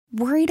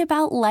Worried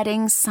about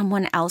letting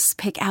someone else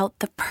pick out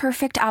the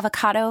perfect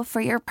avocado for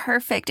your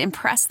perfect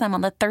impress them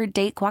on the third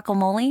date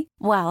guacamole?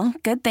 Well,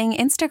 good thing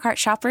Instacart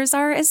shoppers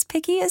are as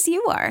picky as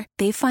you are.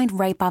 They find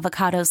ripe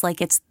avocados like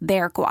it's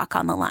their guac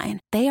on the line.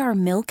 They are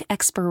milk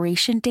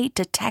expiration date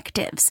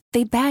detectives.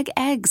 They bag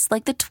eggs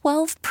like the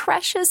 12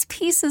 precious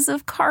pieces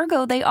of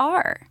cargo they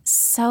are.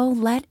 So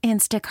let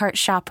Instacart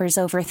shoppers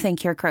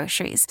overthink your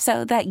groceries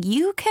so that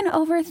you can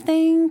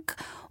overthink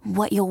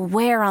what you'll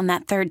wear on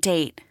that third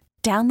date.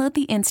 Download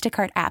the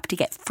Instacart app to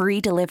get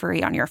free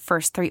delivery on your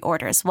first 3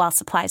 orders while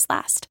supplies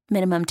last.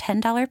 Minimum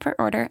 $10 per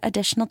order.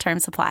 Additional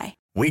terms apply.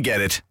 We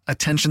get it.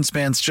 Attention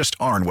spans just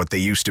aren't what they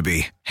used to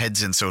be.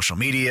 Heads in social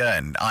media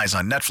and eyes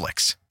on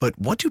Netflix. But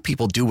what do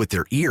people do with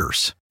their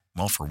ears?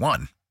 Well, for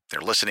one, they're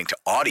listening to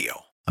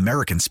audio.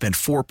 Americans spend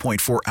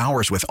 4.4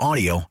 hours with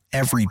audio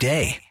every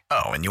day.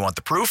 Oh, and you want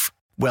the proof?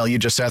 Well, you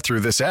just sat through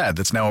this ad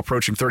that's now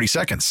approaching 30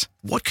 seconds.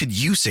 What could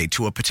you say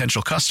to a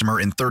potential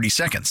customer in 30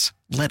 seconds?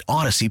 Let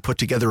Odyssey put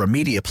together a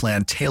media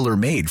plan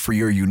tailor-made for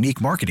your unique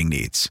marketing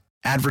needs.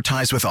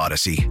 Advertise with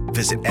Odyssey.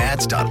 Visit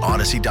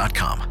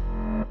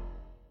ads.odyssey.com.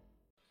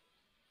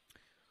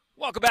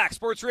 Welcome back.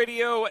 Sports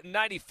Radio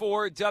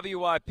 94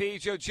 WIP.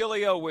 Joe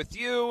Giglio with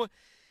you.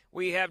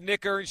 We have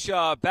Nick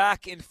Earnshaw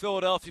back in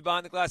Philadelphia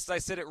behind the glass, as I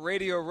said, at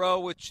Radio Row,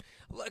 which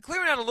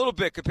clearing out a little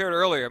bit compared to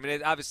earlier. I mean,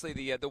 obviously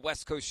the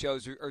West Coast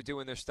shows are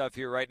doing their stuff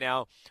here right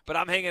now. But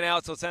I'm hanging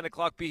out till 10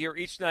 o'clock, be here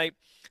each night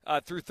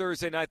through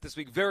Thursday night this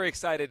week. Very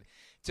excited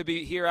to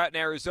be here out in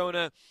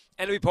Arizona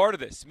and to be part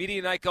of this.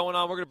 Media night going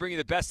on. We're going to bring you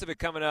the best of it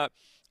coming up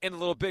in a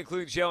little bit,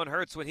 including Jalen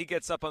Hurts when he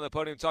gets up on the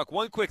podium to talk.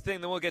 One quick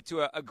thing, then we'll get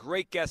to a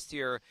great guest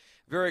here.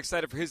 Very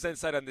excited for his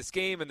insight on this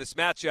game and this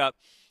matchup.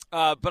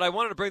 But I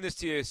wanted to bring this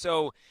to you.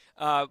 So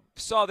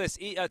saw this.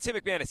 Tim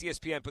McManus,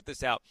 ESPN, put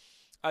this out.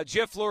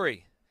 Jeff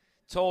Lurie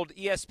told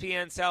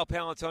ESPN Sal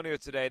Paolantonio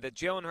today that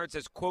Jalen Hurts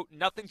has, quote,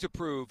 nothing to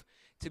prove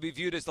to be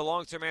viewed as the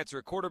long-term answer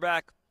at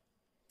quarterback.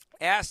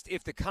 Asked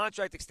if the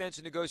contract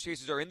extension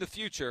negotiations are in the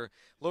future,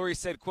 Lurie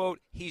said, quote,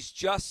 he's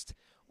just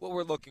what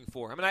we're looking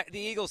for. I mean, the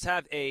Eagles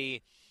have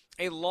a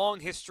long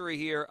history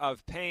here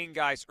of paying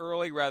guys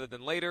early rather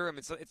than later. I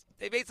mean,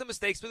 they made some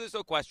mistakes, but there's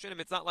no question. I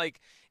mean, it's not like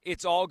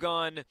it's all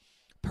gone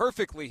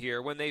perfectly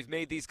here when they've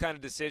made these kind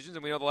of decisions.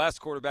 And we know the last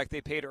quarterback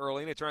they paid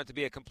early, and it turned out to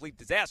be a complete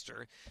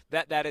disaster.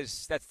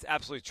 That's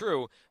absolutely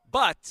true.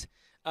 But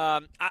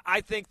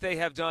I think they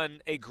have done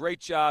a great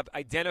job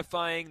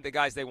identifying the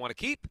guys they want to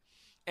keep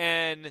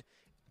and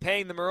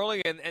paying them early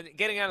and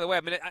getting out of the way.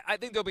 I mean, I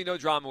think there'll be no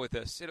drama with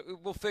this.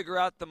 We'll figure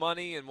out the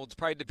money, and we'll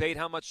probably debate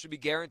how much should be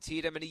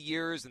guaranteed, how many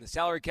years, and the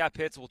salary cap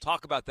hits. We'll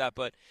talk about that.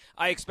 But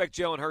I expect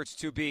Jalen Hurts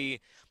to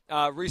be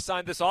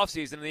re-signed this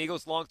offseason, and the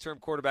Eagles' long-term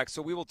quarterback.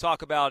 So we will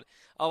talk about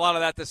a lot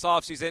of that this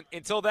offseason.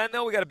 Until then,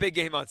 though, we got a big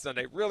game on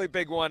Sunday. Really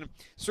big one.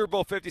 Super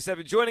Bowl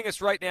 57. Joining us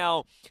right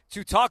now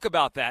to talk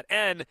about that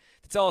and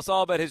to tell us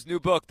all about his new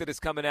book that is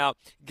coming out,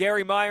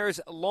 Gary Myers,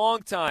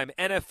 longtime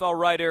NFL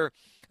writer.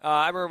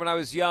 I remember when I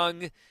was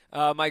young,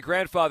 my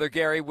grandfather,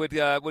 Gary,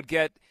 would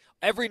get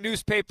every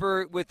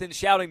newspaper within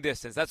shouting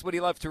distance. That's what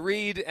he loved to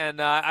read, and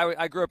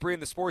I grew up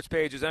reading the sports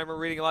pages. I remember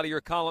reading a lot of your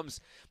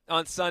columns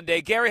on Sunday.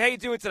 Gary, how you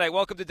doing tonight?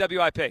 Welcome to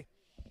WIP.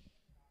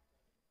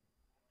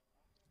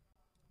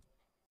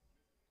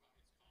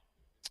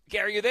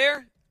 Gary, you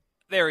there?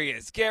 There he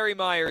is. Gary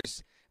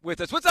Myers with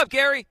us. What's up,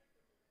 Gary?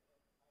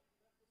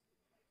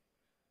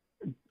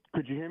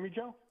 Could you hear me,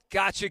 Joe?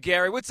 Gotcha,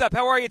 Gary. What's up?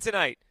 How are you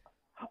tonight?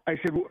 I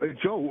said,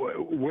 Joe,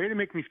 way to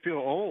make me feel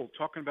old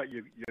talking about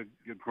your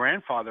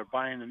grandfather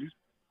buying a newspaper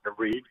to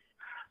read.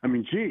 I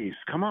mean, geez,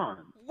 come on.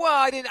 Well,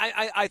 I didn't.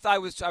 I thought I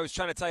was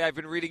trying to tell you I've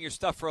been reading your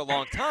stuff for a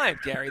long time,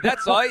 Gary.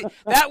 That's all.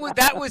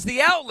 That was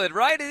the outlet,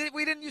 right?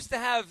 We didn't used to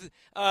have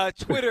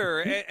Twitter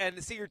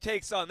and see your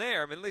takes on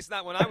there. I mean, at least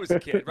not when I was a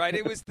kid, right?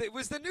 It was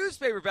the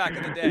newspaper back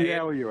in the day.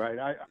 Yeah, well, you're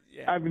right.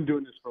 I've been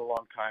doing this for a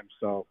long time,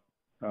 so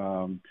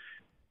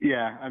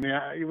yeah. I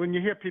mean, when you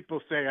hear people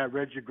say, "I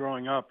read you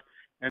growing up,"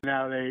 and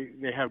now they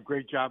have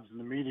great jobs in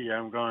the media,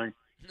 I'm going,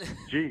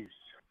 geez,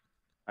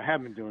 I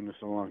have been doing this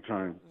a long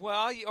time.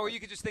 Well, or you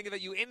could just think of it,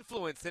 you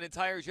influenced an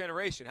entire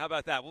generation. How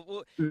about that?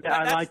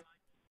 I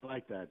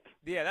like that.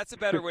 Yeah, that's a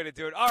better way to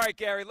do it. All right,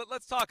 Gary,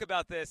 let's talk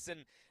about this.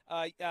 And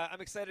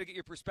I'm excited to get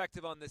your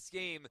perspective on this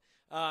game,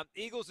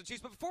 Eagles and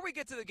Chiefs. But before we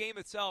get to the game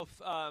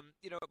itself,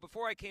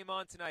 before I came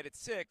on tonight at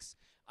 6,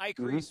 Ike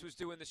Reese was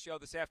doing the show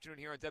this afternoon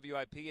here on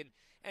WIP,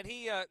 and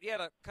he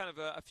had a kind of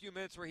a few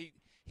minutes where he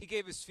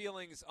gave his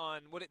feelings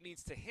on what it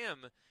means to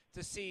him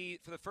to see,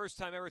 for the first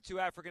time ever, 2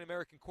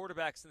 African-American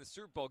quarterbacks in the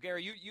Super Bowl.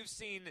 Gary, you've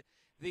seen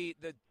the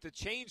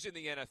change in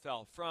the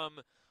NFL from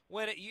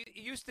when it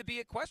used to be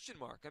a question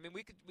mark. I mean,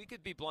 we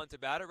could be blunt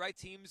about it, right?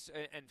 Teams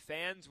and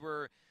fans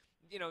were,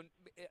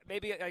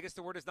 maybe I guess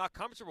the word is not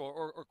comfortable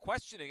or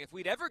questioning if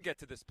we'd ever get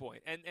to this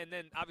point. And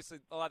then, obviously,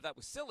 a lot of that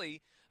was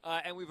silly,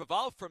 and we've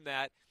evolved from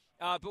that.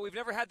 But we've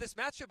never had this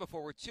matchup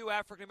before where 2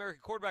 African-American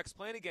quarterbacks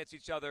playing against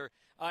each other.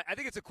 I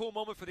think it's a cool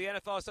moment for the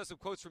NFL. I saw some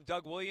quotes from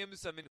Doug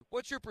Williams. I mean,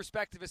 what's your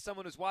perspective as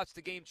someone who's watched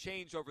the game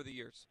change over the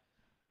years?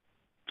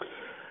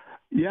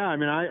 Yeah, I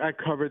mean, I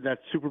covered that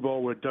Super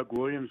Bowl where Doug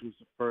Williams was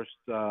the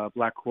first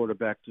black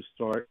quarterback to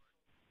start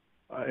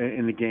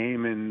in the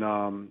game,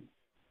 and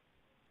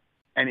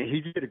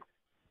he did a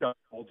great job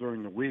all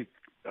during the week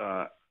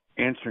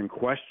answering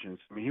questions.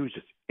 I mean, he was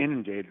just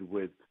inundated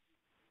with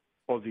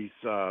all these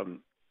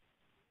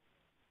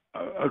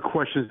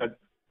questions that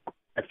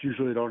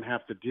usually don't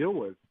have to deal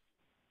with.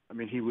 I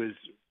mean,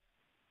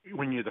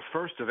 when you're the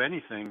first of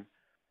anything,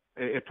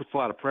 it puts a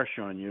lot of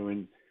pressure on you,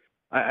 and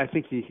I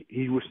think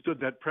he withstood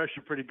that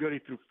pressure pretty good. He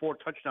threw 4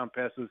 touchdown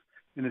passes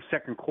in the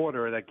second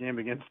quarter of that game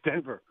against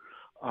Denver.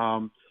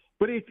 And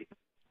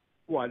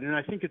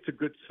I think it's a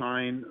good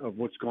sign of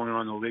what's going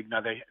on in the league.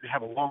 Now, they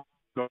have a long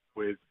go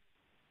with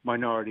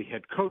minority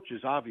head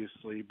coaches,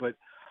 obviously, but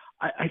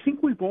I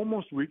think we've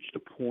almost reached a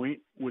point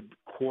with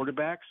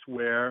quarterbacks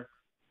where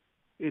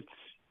it's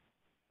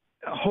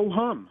a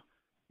ho-hum.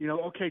 You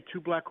know, okay,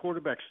 2 black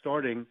quarterbacks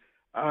starting.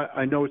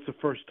 I know it's the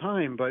first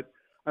time, but,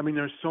 I mean,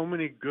 there's so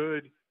many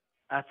good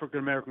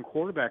African-American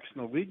quarterbacks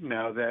in the league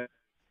now that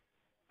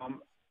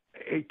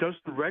it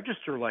doesn't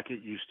register like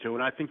it used to,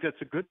 and I think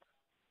that's a good.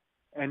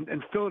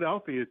 And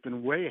Philadelphia has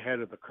been way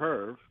ahead of the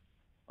curve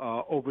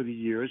over the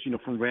years, you know,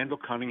 from Randall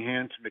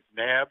Cunningham to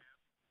McNabb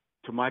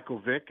to Michael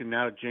Vick and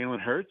now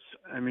Jalen Hurts.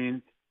 I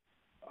mean,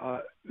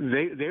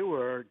 they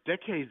were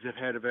decades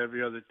ahead of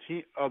every other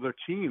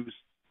teams,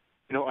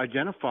 you know,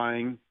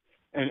 identifying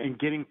and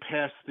getting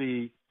past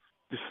the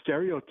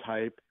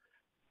stereotype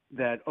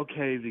that,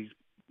 okay, these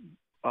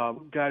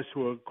guys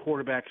who are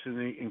quarterbacks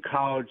in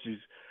college, these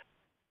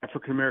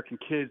African-American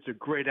kids are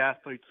great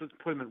athletes. Let's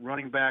put them at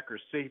running back or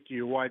safety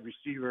or wide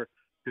receiver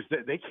because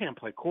they can't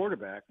play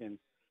quarterback.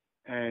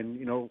 And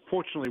you know,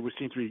 fortunately, we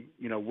seem to be,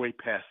 you know, way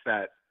past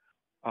that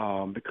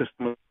because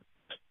most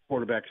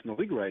quarterbacks in the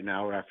league right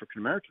now are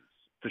African-Americans,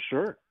 for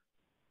sure.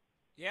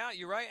 Yeah,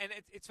 you're right. And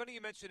it's funny you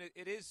mentioned it.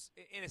 It is,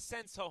 in a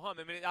sense, ho-hum.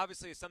 I mean, it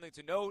obviously is something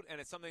to note,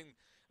 and it's something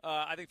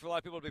I think for a lot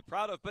of people to be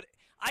proud of. But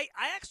I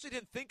actually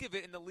didn't think of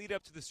it in the lead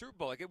up to the Super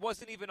Bowl. Like, it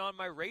wasn't even on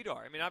my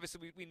radar. I mean,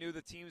 obviously, we knew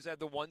the teams had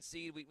the 1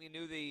 seed. We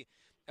knew the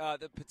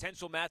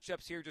potential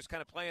matchups here, just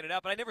kind of playing it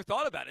out. But I never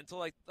thought about it until,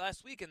 like,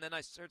 last week. And then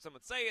I heard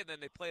someone say it, and then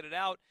they played it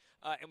out,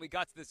 and we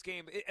got to this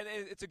game. And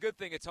it's a good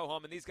thing it's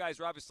ho-hum. And these guys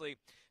are obviously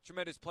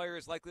tremendous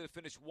players, likely to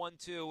finish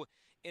 1-2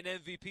 in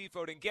MVP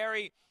voting.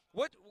 Gary,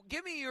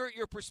 give me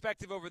your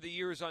perspective over the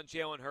years on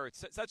Jalen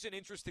Hurts. Such an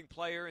interesting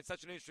player and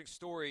such an interesting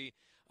story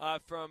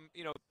from,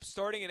 you know,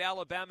 starting at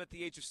Alabama at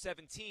the age of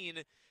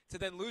 17 to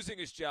then losing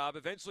his job,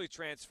 eventually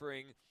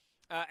transferring,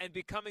 and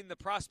becoming the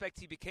prospect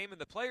he became and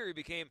the player he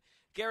became.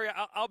 Gary,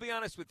 I'll be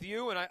honest with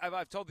you, and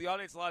I've told the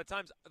audience a lot of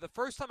times, the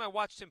first time I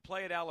watched him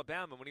play at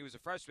Alabama when he was a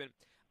freshman,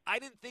 I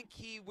didn't think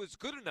he was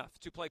good enough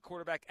to play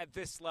quarterback at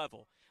this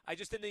level. I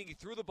just didn't think he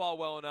threw the ball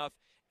well enough,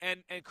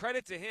 and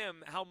credit to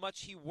him how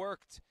much he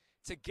worked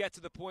to get to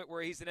the point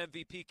where he's an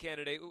MVP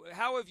candidate.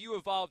 How have you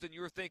evolved in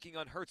your thinking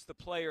on Hurts the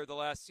player the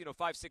last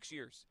 5-6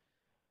 years?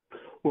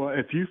 Well,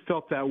 if you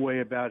felt that way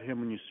about him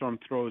when you saw him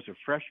throw as a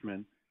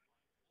freshman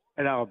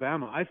at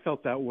Alabama, I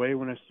felt that way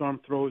when I saw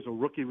him throw as a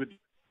rookie with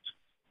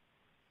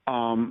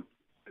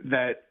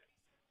that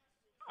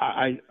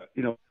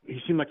he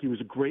seemed like he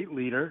was a great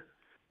leader.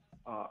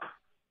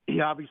 He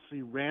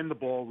obviously ran the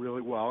ball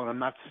really well, and I'm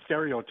not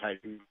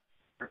stereotyping.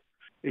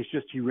 It's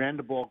just he ran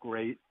the ball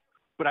great.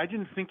 But I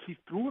didn't think he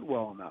threw it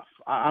well enough.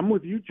 I'm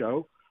with you,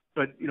 Joe.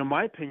 But,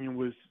 my opinion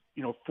was,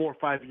 4 or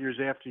 5 years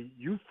after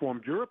you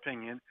formed your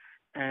opinion.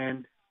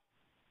 And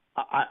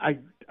I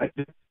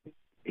think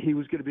he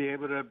was going to be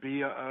able to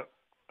be a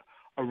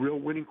real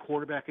winning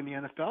quarterback in the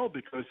NFL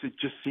because it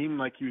just seemed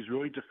like he was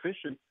really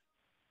deficient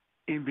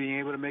in being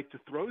able to make the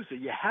throws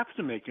that you have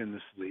to make in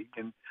this league.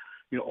 And,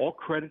 all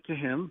credit to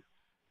him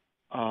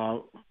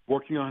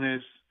working on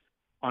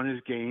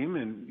his game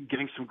and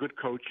getting some good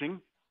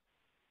coaching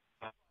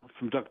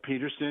from Doug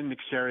Peterson, Nick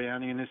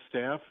Sirianni, and his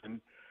staff,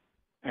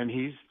 and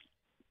he's,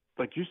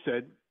 like you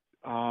said,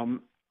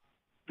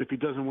 if he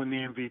doesn't win the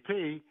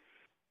MVP,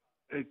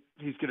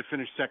 he's going to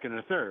finish second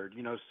or third.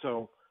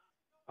 So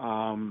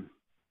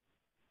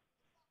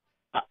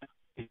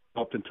he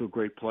developed into a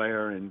great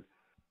player, and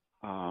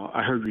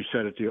I heard you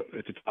said at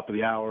the top of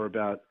the hour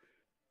about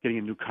getting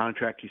a new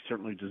contract. He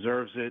certainly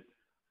deserves it.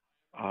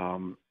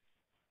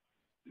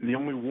 The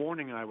only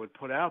warning I would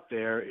put out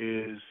there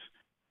is,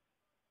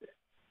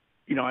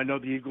 I know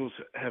the Eagles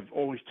have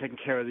always taken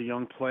care of the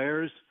young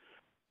players.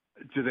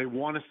 Do they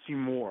want to see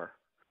more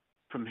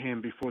from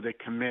him before they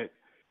commit,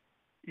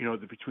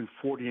 between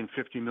 $40 and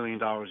 $50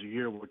 million a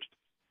year, which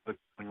is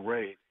the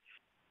rate?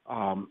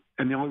 And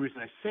the only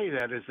reason I say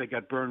that is they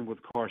got burned with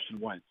Carson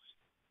Wentz,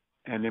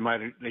 and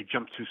they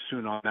jumped too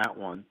soon on that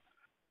one.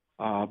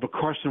 But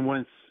Carson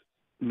Wentz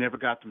never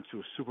got them to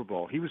a Super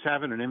Bowl. He was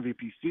having an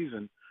MVP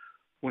season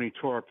when he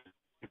tore up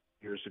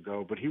years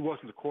ago, but he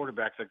wasn't the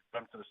quarterback that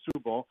got him to the Super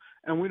Bowl,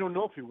 and we don't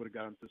know if he would have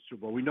gotten him to the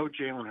Super Bowl. We know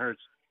Jalen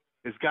Hurts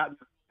has gotten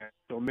there,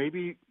 so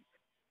maybe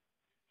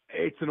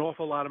it's an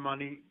awful lot of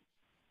money.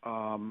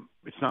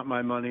 It's not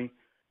my money.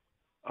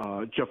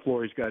 Jeff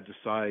Lurie's got to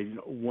decide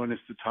when is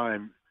the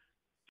time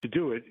to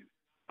do it.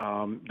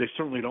 They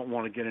certainly don't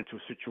want to get into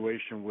a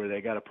situation where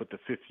they got to put the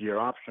fifth-year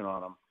option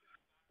on them.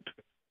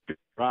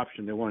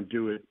 They want to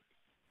do it,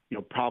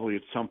 probably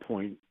at some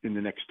point in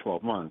the next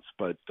 12 months.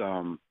 But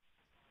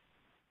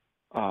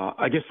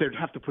I guess they'd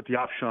have to put the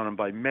option on him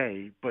by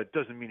May, but it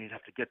doesn't mean he'd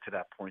have to get to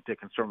that point. They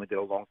can certainly get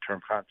a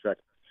long-term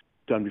contract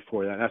done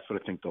before that. That's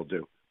what I think they'll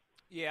do.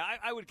 Yeah,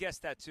 I would guess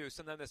that too.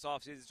 Sometime this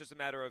offseason, it's just a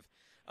matter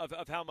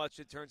of how much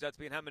it turns out to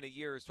be and how many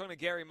years. Talking to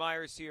Gary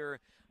Myers here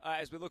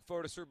as we look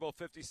forward to Super Bowl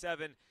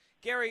 57.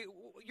 Gary,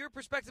 your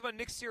perspective on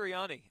Nick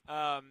Sirianni.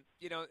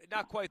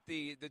 Not quite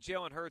the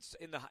Jalen Hurts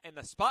in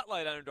the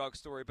spotlight underdog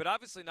story, but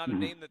obviously not a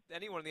name that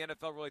anyone in the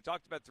NFL really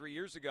talked about 3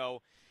 years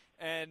ago.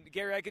 And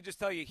Gary, I could just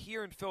tell you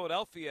here in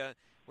Philadelphia,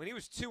 when he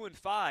was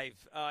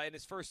 2-5 in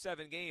his first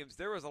 7 games,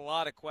 there was a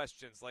lot of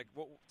questions like,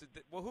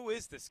 well, who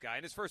is this guy?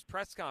 In his first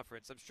press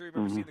conference, I'm sure you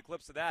remember seeing the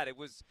clips of that. It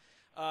was,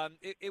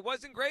 it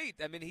wasn't great.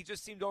 I mean, he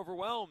just seemed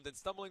overwhelmed and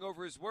stumbling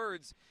over his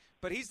words.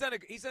 But he's done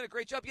a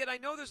great job. Yet I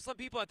know there's some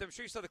people out there. I'm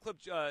sure you saw the clip,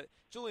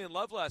 Julian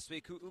Love last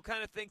week, who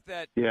kind of think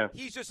that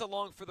he's just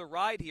along for the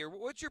ride here.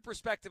 What's your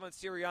perspective on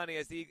Sirianni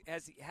as he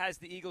has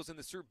the Eagles in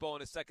the Super Bowl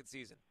in his second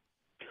season?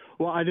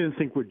 Well, I didn't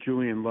think what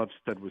Julian Love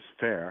said was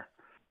fair.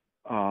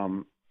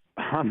 I'm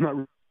not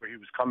sure where he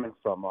was coming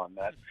from on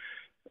that.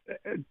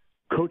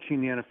 Coaching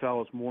the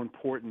NFL is more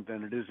important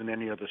than it is in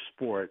any other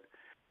sport,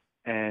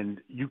 and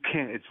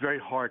it's very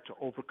hard to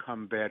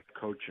overcome bad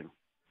coaching.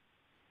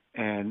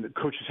 And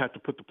coaches have to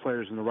put the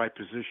players in the right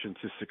position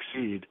to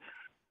succeed,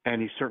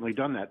 and he's certainly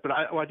done that. But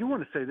I do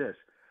want to say this,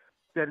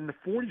 that in the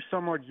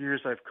 40-some-odd years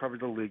I've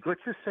covered the league,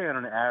 let's just say on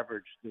an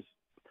average there's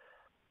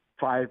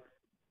 5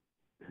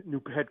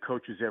 new head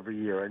coaches every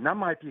year. And that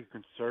might be a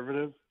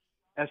conservative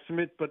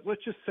estimate, but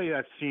let's just say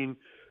I've seen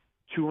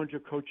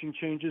 200 coaching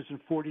changes in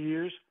 40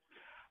 years.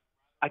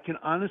 I can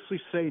honestly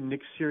say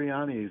Nick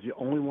Sirianni is the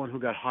only one who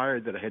got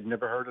hired that I had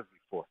never heard of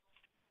before.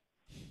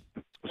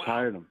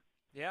 Hired him.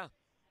 Yeah.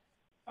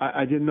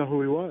 I didn't know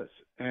who he was.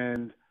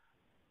 And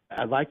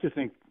I'd like to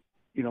think,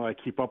 I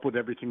keep up with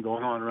everything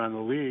going on around the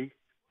league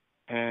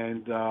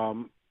and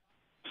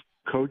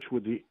coach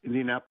with the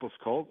Indianapolis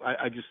Colts.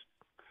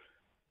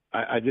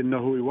 I didn't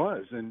know who he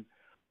was. And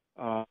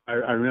I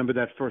remember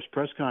that first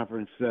press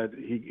conference that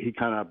he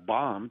kind of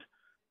bombed.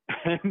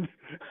 And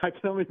I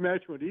can only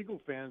imagine what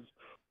Eagle fans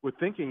were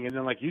thinking. And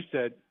then, like you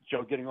said,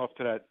 Joe, getting off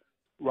to that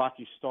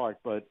rocky start.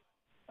 But,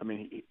 I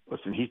mean,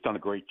 listen, he's done a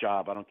great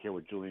job. I don't care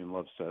what Julian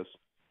Love says.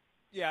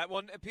 Yeah,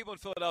 well, people in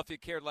Philadelphia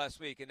cared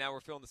last week, and now we're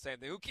feeling the same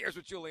thing. Who cares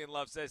what Julian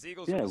Love says?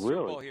 Eagles win the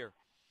Super Bowl here.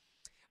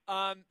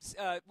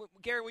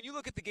 Gary, when you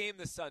look at the game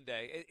this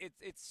Sunday,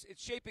 it's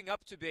shaping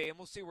up to be, and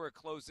we'll see where it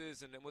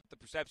closes and what the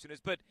perception is.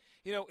 But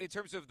in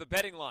terms of the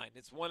betting line,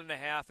 it's 1.5.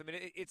 I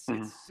mean, it's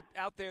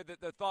out there. That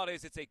the thought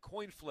is it's a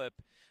coin flip.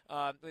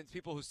 And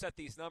people who set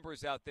these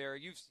numbers out there,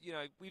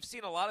 we've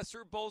seen a lot of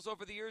Super Bowls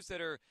over the years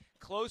that are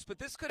close, but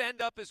this could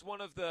end up as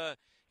one of the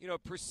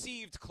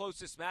perceived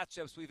closest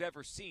matchups we've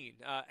ever seen.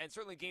 And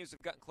certainly games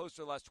have gotten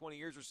closer the last 20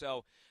 years or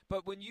so.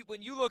 But when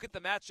you look at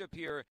the matchup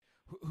here,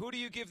 who do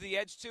you give the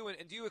edge to,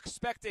 and do you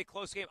expect a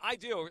close game? I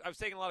do. I was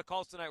taking a lot of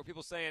calls tonight where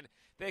people saying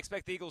they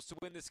expect the Eagles to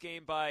win this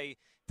game by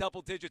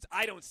double digits.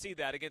 I don't see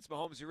that against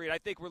Mahomes. You read. I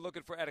think we're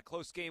looking at a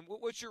close game.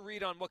 What's your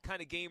read on what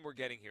kind of game we're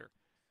getting here?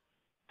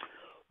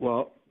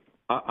 Well,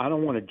 I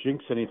don't want to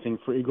jinx anything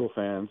for Eagle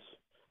fans,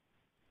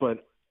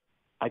 but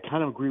I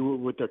kind of agree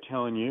with what they're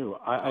telling you.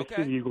 I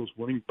see the Eagles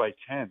winning by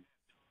 10.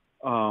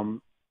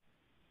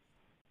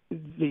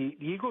 The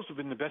Eagles have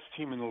been the best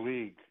team in the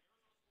league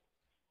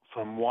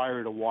from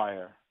wire to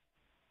wire.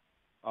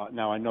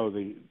 Now I know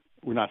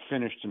we're not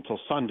finished until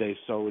Sunday,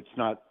 so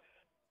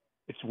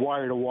it's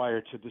wire to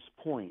wire to this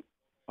point.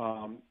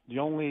 The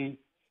only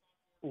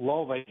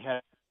lull they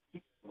had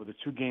were the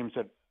 2 games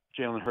that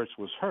Jalen Hurts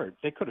was hurt.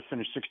 They could have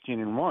finished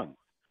 16-1.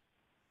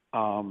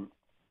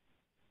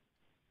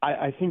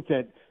 I think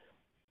that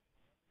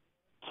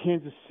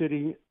Kansas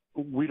City,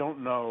 we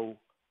don't know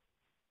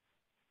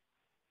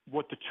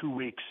what the 2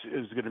 weeks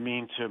is going to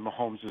mean to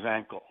Mahomes'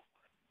 ankle.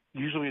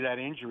 Usually that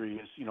injury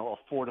is, a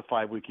 4 to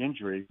 5 week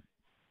injury,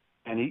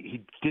 and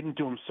he didn't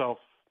do himself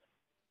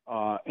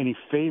any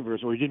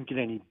favors, or he didn't get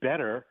any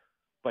better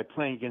by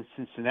playing against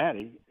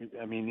Cincinnati.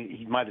 I mean,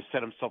 he might have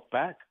set himself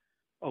back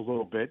a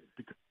little bit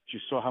because you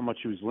saw how much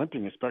he was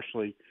limping,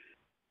 especially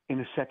in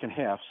the second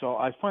half. So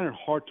I find it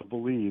hard to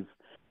believe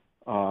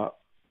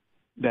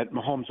that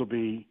Mahomes will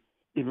be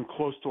even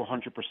close to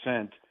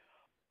 100%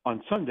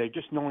 on Sunday,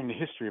 just knowing the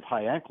history of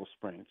high ankle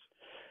sprains.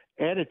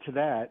 Added to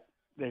that,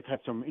 they've had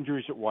some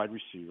injuries at wide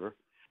receiver.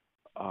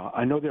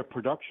 I know their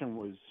production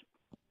was,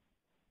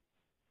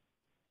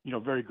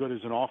 very good as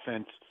an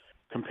offense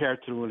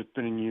compared to what it's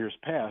been in years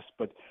past,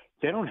 but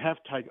they don't have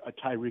a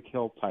Tyreek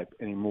Hill type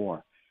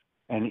anymore.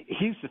 And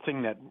he's the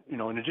thing that, in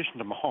addition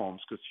to Mahomes,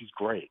 because he's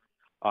great,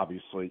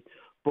 obviously,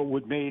 but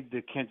what made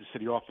the Kansas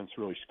City offense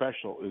really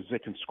special is they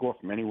can score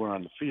from anywhere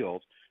on the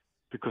field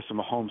because of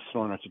Mahomes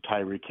throwing it to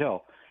Tyreek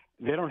Hill.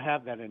 They don't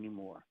have that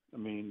anymore. I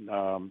mean,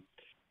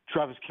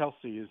 Travis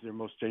Kelce is their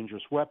most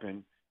dangerous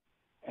weapon,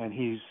 and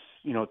he's,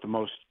 at the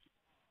most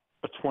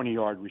a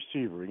 20-yard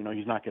receiver. You know,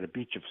 he's not going to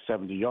beat you for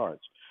 70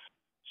 yards.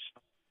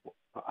 So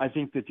I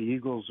think that the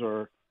Eagles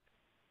are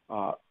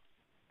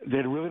they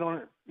really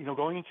don't, you know,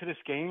 going into this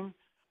game,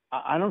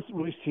 I don't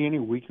really see any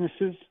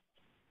weaknesses.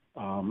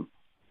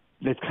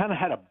 They've kind of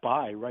had a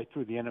bye right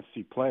through the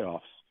NFC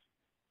playoffs.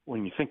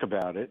 When you think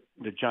about it,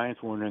 the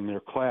Giants weren't in their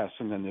class,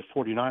 and then the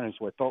 49ers,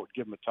 who I thought would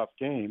give them a tough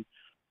game,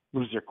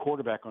 lose their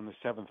quarterback on the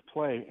seventh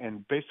play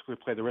and basically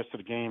play the rest of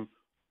the game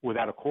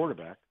without a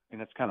quarterback.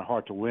 And it's kind of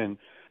hard to win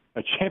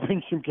a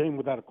championship game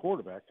without a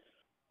quarterback.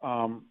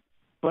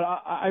 But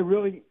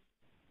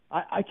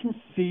I can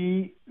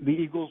see the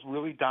Eagles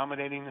really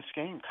dominating this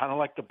game, kind of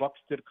like the Bucs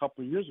did a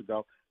couple of years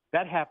ago.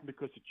 That happened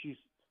because the Chiefs'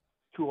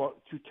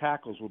 two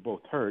tackles were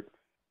both hurt,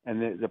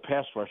 and the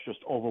pass rush just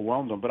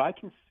overwhelmed them. But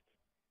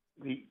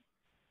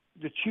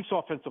the Chiefs'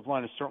 offensive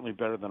line is certainly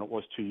better than it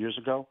was 2 years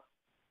ago,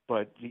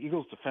 but the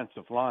Eagles'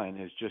 defensive line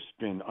has just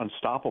been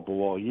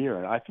unstoppable all year,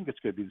 and I think it's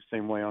going to be the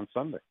same way on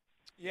Sunday.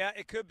 Yeah,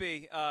 it could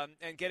be.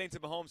 And getting to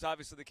Mahomes,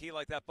 obviously the key,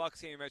 like that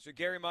Bucs game you mentioned.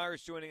 Gary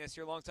Myers joining us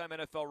here, longtime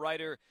NFL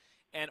writer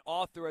and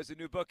author, has a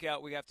new book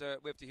out we have to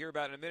hear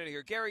about in a minute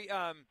here. Gary,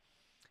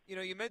 you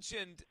know, you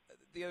mentioned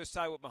the other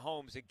side with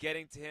Mahomes and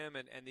getting to him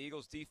and the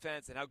Eagles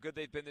defense and how good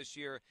they've been this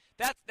year.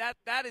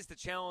 That is the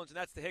challenge, and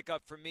that's the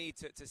hiccup for me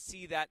to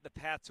see that the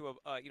path to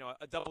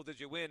a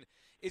double-digit win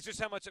is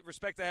just how much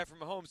respect I have for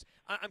Mahomes.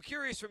 I'm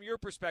curious from your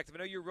perspective. I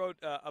know you wrote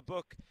a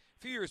book a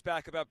few years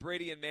back about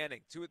Brady and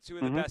Manning, two of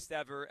the best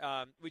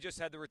ever. We just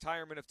had the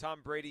retirement of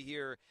Tom Brady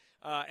here,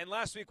 and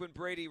last week when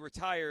Brady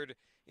retired,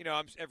 you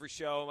know, every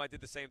show I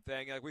did the same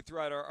thing. Like we threw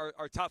out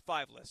our top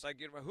 5 list. Like,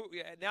 you know,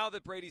 now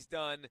that Brady's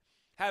done,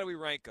 how do we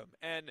rank them?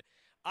 And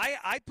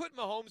I put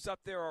Mahomes up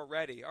there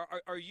already.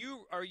 Are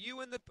you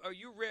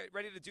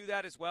ready to do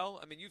that as well?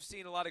 I mean, you've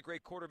seen a lot of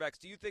great quarterbacks.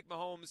 Do you think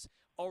Mahomes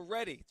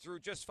already through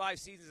just 5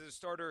 seasons as a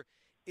starter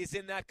is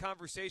in that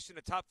conversation,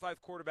 a top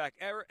 5 quarterback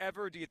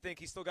ever? Do you think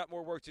he's still got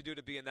more work to do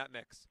to be in that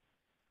mix?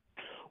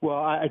 Well,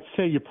 I'd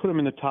say you put him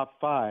in the top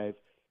 5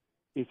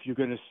 if you're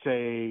going to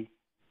say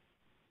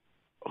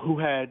who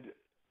had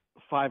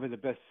 5 of the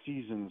best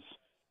seasons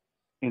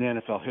in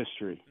NFL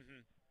history.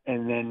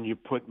 And then you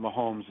put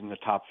Mahomes in the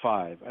top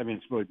 5. I mean,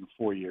 it's really been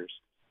 4 years.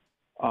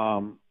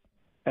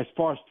 As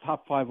far as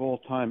top 5 all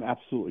time,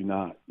 absolutely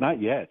not. Not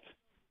yet.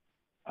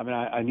 I mean,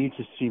 I need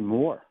to see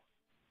more.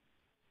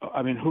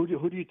 I mean, who are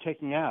you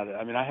taking out?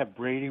 I mean, I have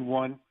Brady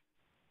 1,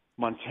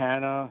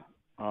 Montana.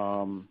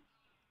 I'd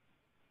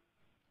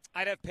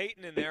have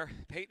Peyton in there.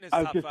 Peyton is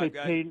I top was 5 just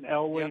guy. Peyton,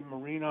 Elway, Yep.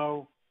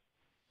 Marino.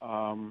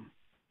 So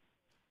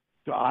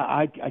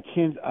I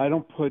can't. I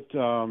don't put.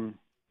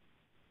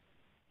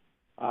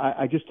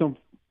 I just don't.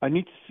 I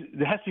need to see,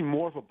 there has to be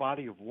more of a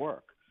body of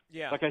work.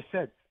 Yeah. Like I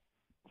said,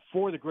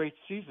 4 of the great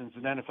seasons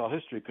in NFL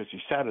history, because he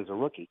sat as a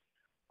rookie.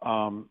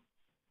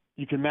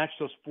 You can match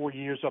those 4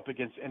 years up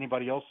against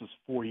anybody else's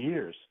 4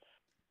 years,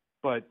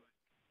 but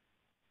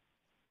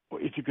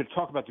if you could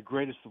talk about the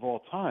greatest of all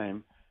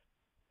time,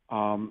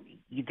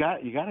 you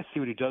got to see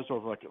what he does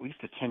over like at least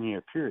a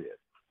 10-year period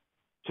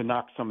to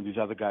knock some of these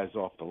other guys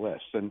off the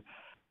list. And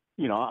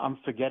you know, I'm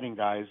forgetting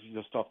guys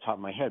just off the top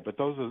of my head, but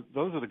those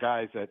are the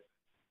guys that,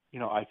 you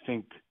know, I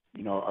think,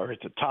 you know, are at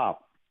the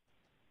top.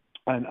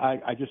 And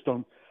I just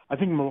don't – I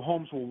think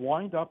Mahomes will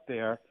wind up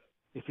there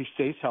if he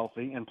stays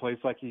healthy and plays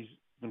like he's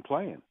been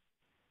playing.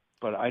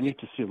 But I need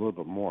to see a little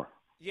bit more.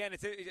 Yeah, and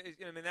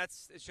I mean,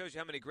 it shows you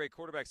how many great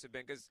quarterbacks have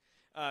been, because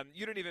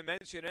you didn't even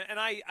mention – and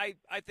I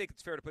think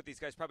it's fair to put these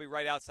guys probably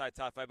right outside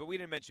top 5, but we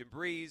didn't mention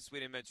Breeze. We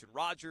didn't mention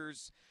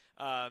Rodgers.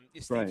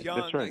 Steve right.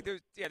 Young. That's right.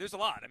 There's a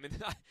lot. I mean,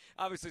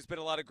 obviously, it's been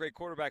a lot of great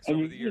quarterbacks and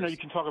over the years. You know, you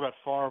can talk about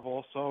Favre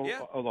also. Yeah.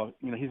 Although,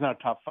 you know, he's not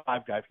a top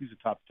 5 guy. He's a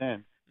top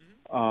 10.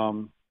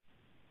 Mm-hmm.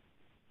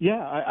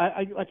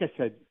 I like I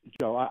said,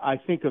 Joe, I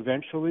think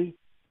eventually,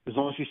 as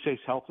long as he stays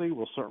healthy,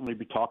 we'll certainly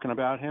be talking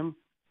about him.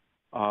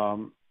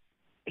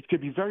 It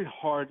could be very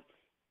hard,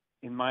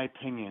 in my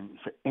opinion,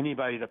 for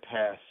anybody to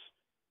pass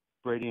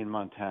Brady and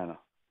Montana.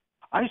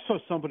 I saw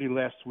somebody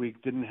last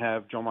week didn't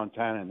have Joe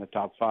Montana in the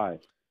top 5.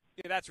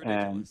 Yeah, that's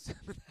ridiculous.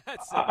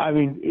 I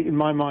mean, in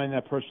my mind,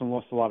 that person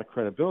lost a lot of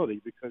credibility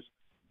because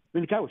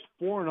the guy was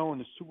 4-0 in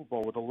the Super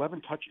Bowl with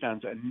 11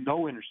 touchdowns and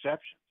no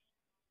interceptions.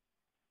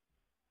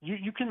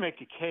 You can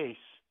make a case,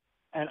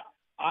 and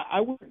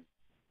I would.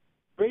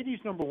 Brady's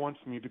number 1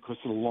 for me because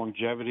of the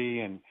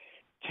longevity and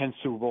 10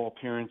 Super Bowl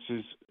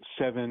appearances,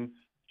 7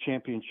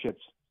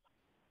 championships.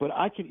 But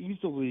I could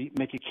easily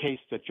make a case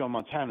that Joe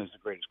Montana is the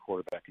greatest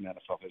quarterback in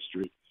NFL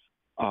history,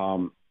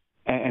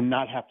 and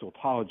not have to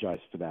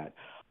apologize for that.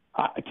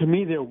 To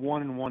me, they're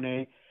 1 and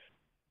 1A.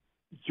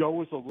 Joe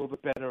was a little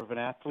bit better of an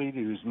athlete.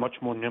 He was much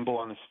more nimble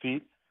on his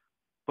feet.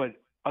 But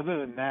other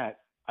than that,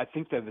 I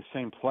think they're the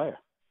same player.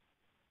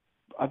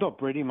 I thought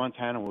Brady and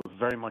Montana were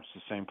very much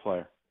the same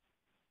player.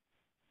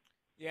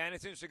 Yeah, and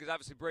it's interesting because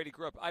obviously Brady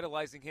grew up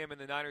idolizing him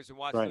and the Niners and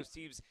watched those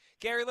teams.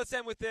 Gary, let's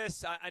end with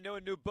this. I know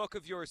a new book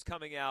of yours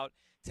coming out.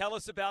 Tell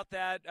us about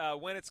that,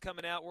 when it's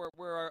coming out,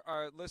 where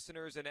our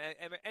listeners and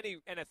any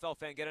NFL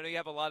fan get. I know you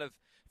have a lot of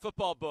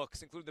football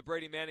books, including the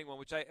Brady Manning one,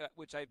 which I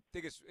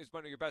think is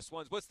one of your best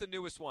ones. What's the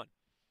newest one?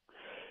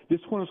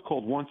 This one is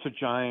called Once a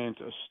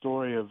Giant, a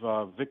story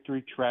of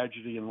victory,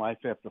 tragedy, and life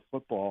after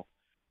football.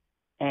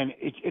 And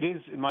it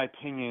is, in my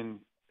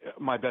opinion,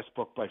 my best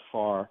book by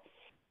far.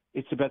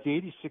 It's about the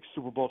 86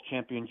 Super Bowl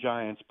champion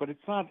Giants, but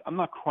I'm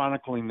not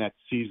chronicling that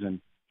season,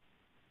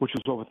 which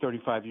was over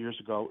 35 years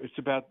ago. It's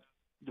about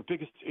the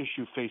biggest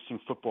issue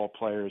facing football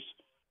players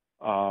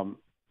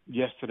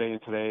yesterday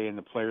and today and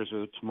the players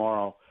of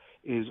tomorrow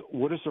is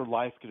what is their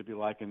life going to be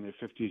like in their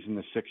 50s and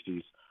the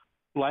 60s?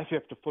 Life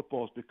after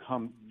football has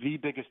become the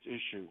biggest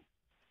issue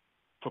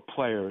for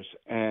players.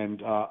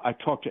 And I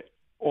talked to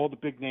all the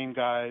big-name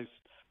guys.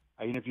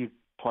 I interviewed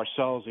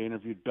Parcells. I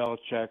interviewed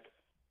Belichick.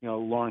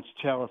 Lawrence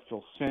Taylor,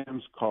 Phil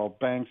Simms, Carl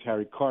Banks,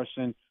 Harry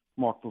Carson,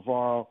 Mark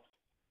Bavaro,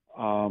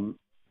 and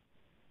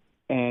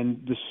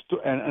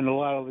a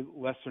lot of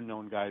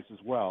lesser-known guys as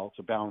well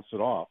to balance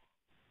it off.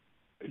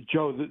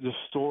 Joe, the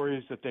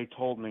stories that they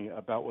told me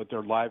about what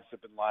their lives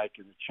have been like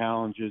and the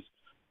challenges,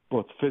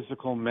 both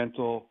physical,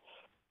 mental,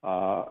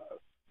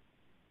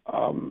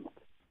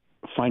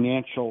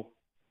 financial,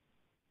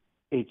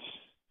 it's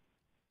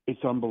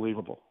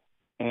unbelievable.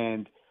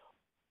 And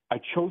I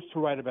chose to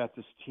write about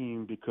this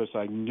team because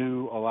I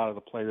knew a lot of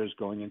the players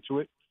going into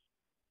it.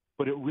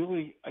 But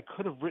I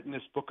could have written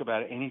this book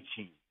about any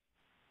team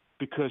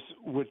because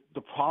with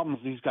the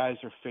problems these guys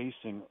are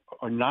facing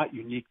are not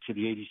unique to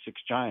the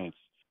 86 Giants.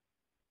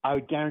 I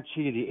would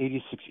guarantee you the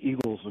 86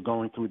 Eagles are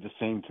going through the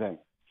same thing.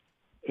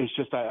 It's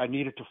just I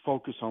needed to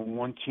focus on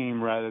one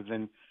team rather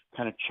than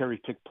kind of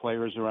cherry-pick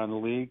players around the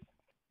league.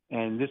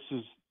 And this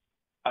is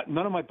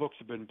none of my books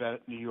have been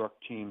about New York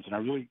teams, and I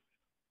really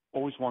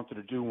always wanted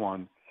to do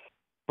one.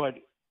 But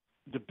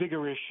the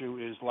bigger issue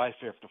is life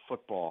after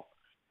football.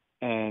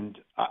 And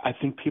I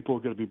think people are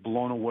going to be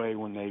blown away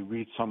when they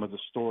read some of the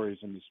stories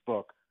in this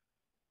book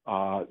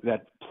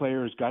that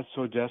players got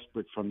so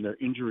desperate from their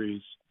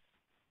injuries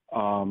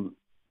from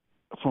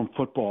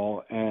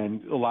football,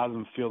 and a lot of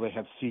them feel they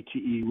have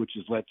CTE, which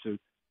has led to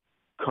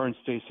current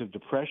states of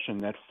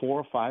depression, that 4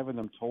 or 5 of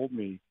them told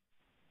me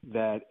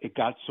that it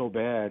got so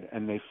bad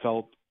and they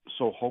felt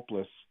so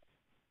hopeless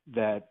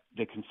that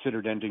they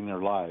considered ending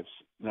their lives.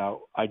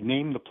 Now, I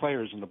named the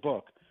players in the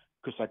book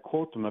because I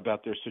quote them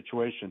about their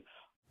situation.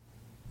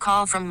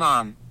 Call from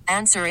mom.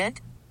 Answer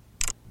it.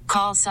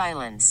 Call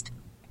silenced.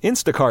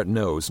 Instacart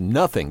knows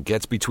nothing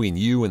gets between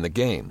you and the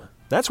game.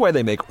 That's why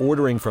they make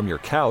ordering from your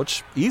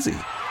couch easy.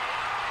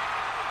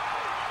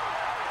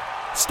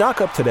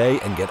 Stock up today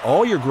and get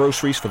all your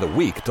groceries for the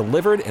week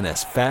delivered in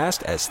as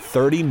fast as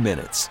 30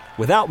 minutes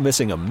without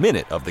missing a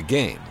minute of the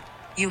game.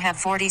 You have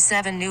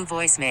 47 new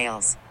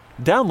voicemails.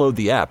 Download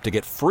the app to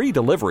get free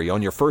delivery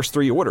on your first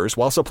 3 orders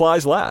while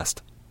supplies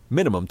last.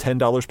 Minimum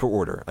 $10 per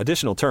order.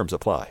 Additional terms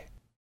apply.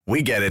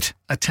 We get it.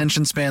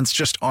 Attention spans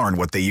just aren't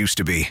what they used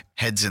to be.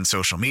 Heads in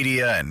social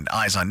media and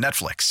eyes on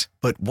Netflix.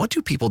 But what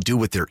do people do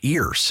with their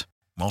ears?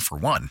 Well, for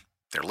one,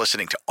 they're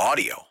listening to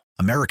audio.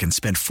 Americans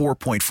spend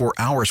 4.4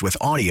 hours with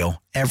audio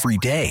every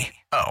day.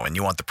 Oh, and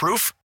you want the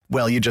proof?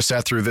 Well, you just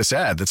sat through this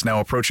ad that's now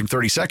approaching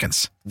 30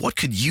 seconds. What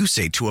could you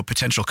say to a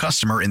potential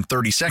customer in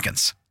 30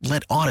 seconds?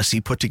 Let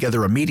Odyssey put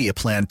together a media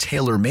plan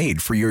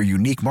tailor-made for your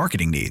unique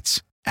marketing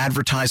needs.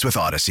 Advertise with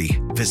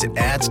Odyssey. Visit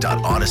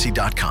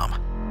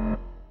ads.odyssey.com.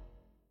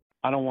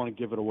 I don't want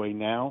to give it away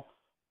now,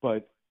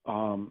 but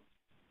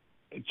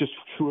just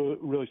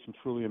really some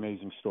truly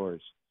amazing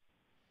stories.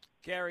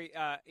 Gary,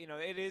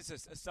 it is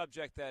a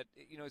subject that,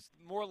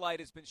 more light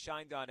has been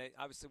shined on it,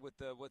 obviously with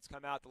what's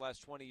come out the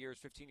last 20 years,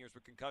 15 years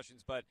with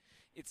concussions, but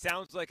it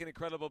sounds like an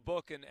incredible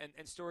book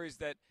and stories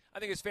that I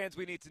think as fans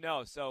we need to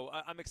know. So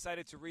I'm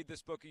excited to read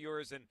this book of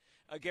yours. And,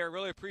 Gary,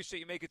 really appreciate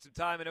you making some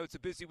time. I know it's a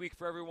busy week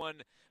for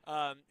everyone,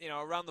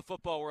 around the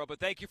football world,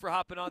 but thank you for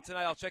hopping on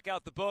tonight. I'll check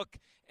out the book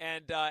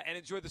and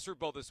enjoy the Super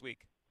Bowl this week.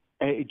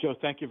 Hey, Joe,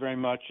 thank you very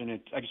much. And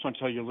I just want to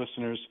tell your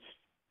listeners,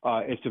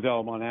 it's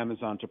available on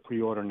Amazon to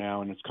pre-order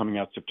now, and it's coming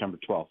out September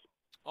 12th.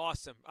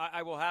 Awesome.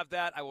 I will have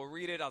that. I will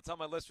read it. I'll tell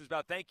my listeners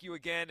about it. Thank you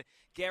again,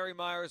 Gary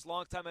Myers,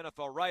 longtime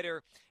NFL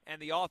writer and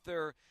the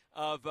author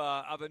of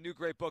a new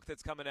great book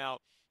that's coming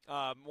out,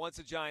 Once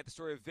a Giant, the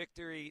story of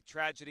victory,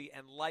 tragedy,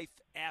 and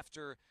life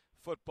after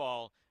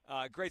football.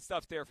 Great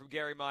stuff there from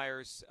Gary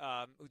Myers,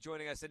 who's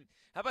joining us. And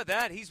how about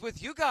that? He's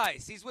with you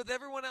guys. He's with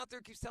everyone out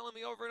there. Keeps telling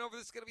me over and over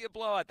this is going to be a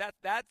blowout.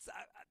 That's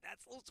a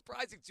little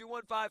surprising.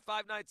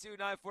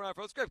 215-592-9494.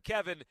 Let's grab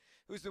Kevin,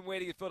 who's been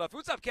waiting in Philadelphia.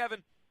 What's up,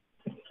 Kevin?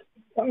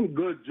 I'm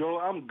good, Joe.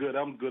 I'm good.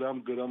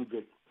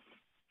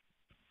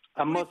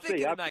 I must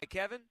say, tonight,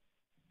 Kevin?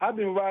 I've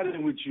been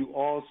riding with you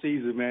all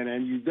season, man,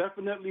 and you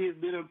definitely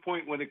have been a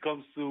point when it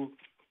comes to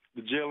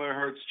the Jalen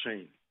Hurts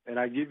train, and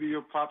I give you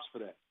your props for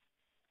that.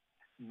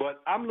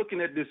 But I'm looking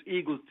at this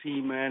Eagles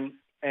team, man,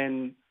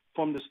 and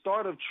from the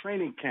start of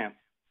training camp,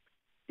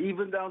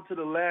 even down to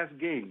the last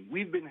game,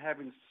 we've been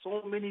having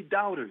so many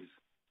doubters.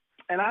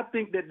 And I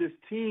think that this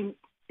team,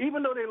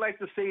 even though they like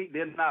to say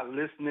they're not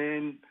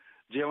listening,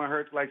 Jalen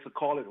Hurts likes to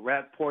call it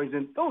rat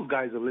poison, those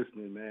guys are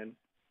listening, man.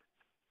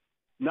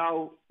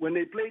 Now, when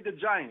they played the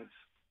Giants,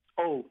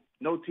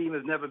 no team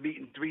has never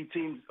beaten three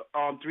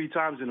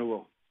times in a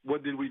row.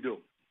 What did we do?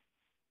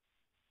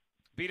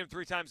 Beat them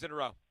 3 times in a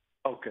row.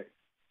 Okay.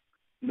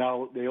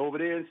 Now, they over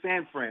there in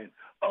San Fran.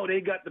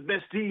 They got the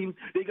best team.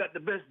 They got the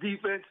best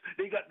defense.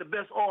 They got the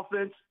best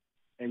offense.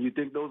 And you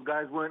think those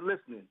guys weren't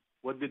listening.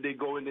 What did they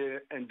go in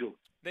there and do?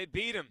 They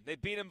beat him. They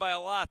beat him by a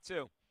lot,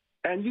 too.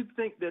 And you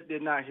think that they're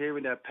not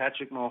hearing that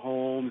Patrick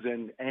Mahomes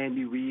and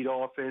Andy Reid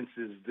offense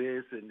is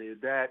this and they're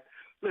that.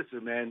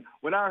 Listen, man,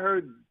 when I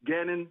heard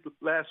Gannon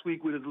last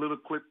week with his little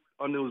clip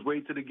on his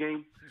way to the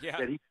game,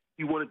 that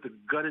he wanted to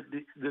gut it,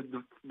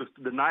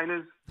 the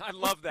Niners. I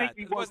love that.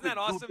 Wasn't that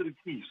awesome? To the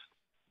Chiefs.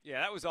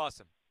 Yeah, that was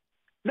awesome.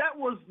 That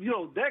was,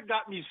 that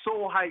got me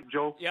so hyped,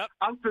 Joe. Yep.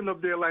 I'm sitting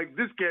up there like,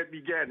 this can't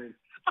be Gannon.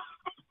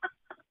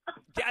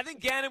 I think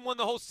Gannon won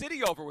the whole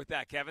city over with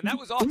that, Kevin. That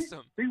was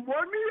awesome. He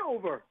won me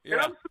over. Yeah.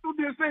 And I'm sitting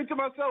there saying to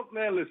myself,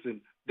 man,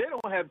 listen, they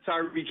don't have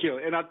Tyreek Hill.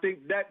 And I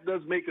think that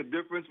does make a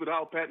difference with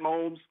how Pat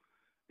Mahomes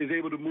is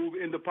able to move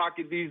in the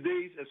pocket these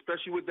days,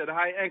 especially with that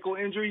high ankle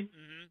injury.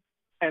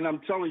 Mm-hmm. And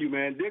I'm telling you,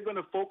 man, they're going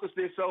to focus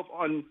themselves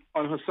on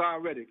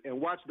Hassan Reddick and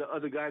watch the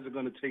other guys are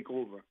going to take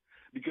over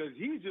because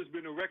he's just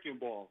been a wrecking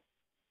ball.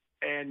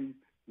 And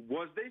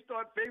once they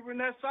start favoring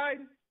that side,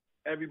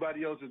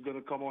 everybody else is going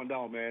to come on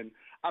down, man.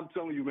 I'm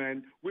telling you,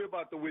 man, we're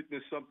about to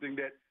witness something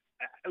that,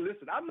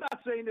 listen, I'm not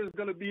saying there's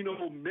going to be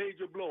no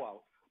major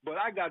blowout, but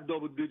I got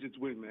double digits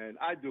win, man.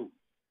 I do.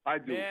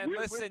 Man,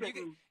 listen,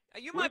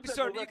 you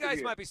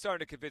guys might be starting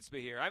to convince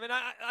me here. I mean,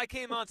 I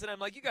came on tonight, I'm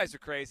like, you guys are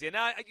crazy. And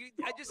I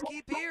just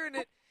keep hearing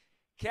it.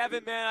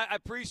 Kevin, man, I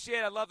appreciate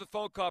it. I love the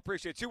phone call.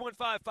 Appreciate it.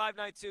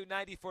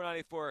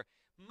 215-592-9494.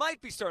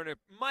 Might be starting to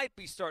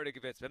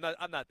convince me.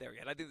 I'm not there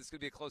yet. I think this is going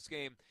to be a close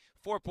game.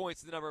 4 points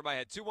is the number in my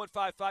head.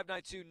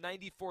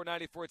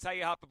 215-592-9494. It's how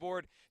you hop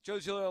aboard. Joe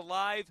Giglio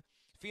live,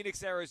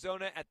 Phoenix,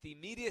 Arizona at the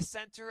Media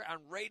Center on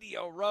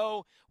Radio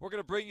Row. We're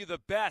going to bring you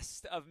the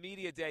best of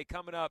Media Day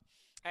coming up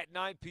at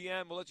 9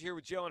 p.m. We'll let you hear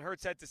what Jalen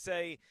Hurts had to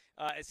say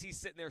as he's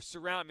sitting there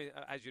surrounded,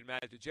 as you'd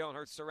imagine, Jalen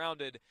Hurts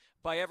surrounded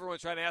by everyone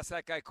trying to ask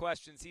that guy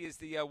questions. He is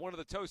the one of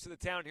the toasts of the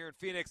town here in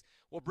Phoenix.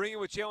 We'll bring you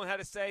what Jalen had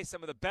to say,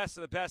 some of the best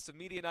of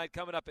Media Night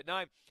coming up at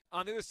 9.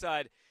 On the other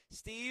side,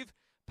 Steve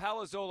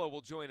Palazzolo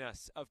will join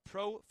us of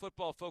Pro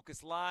Football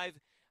Focus Live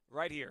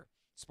right here.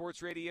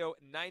 Sports Radio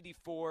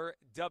 94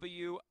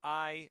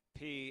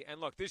 WIP.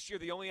 And look, this year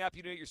the only app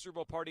you need at your Super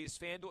Bowl party is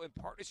FanDuel in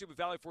partnership with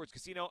Valley Forge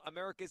Casino,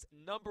 America's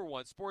 #1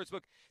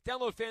 sportsbook.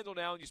 Download FanDuel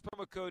now and use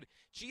promo code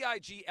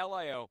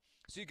GIGLIO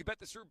so you can bet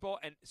the Super Bowl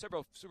and Super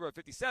Bowl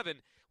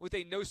 57 with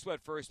a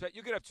no-sweat first bet.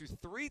 You'll get up to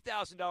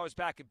 $3,000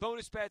 back in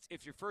bonus bets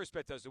if your first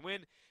bet doesn't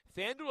win.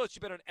 FanDuel lets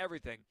you bet on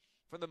everything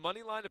from the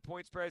money line to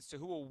point spreads to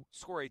who will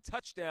score a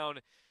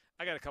touchdown.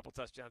 I got a couple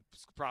touchdown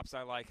props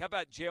I like. How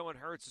about Jalen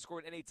Hurts to score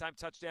an anytime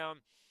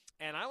touchdown?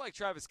 And I like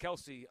Travis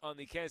Kelce on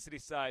the Kansas City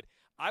side.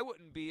 I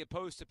wouldn't be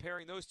opposed to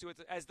pairing those two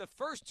as the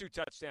first 2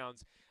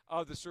 touchdowns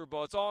of the Super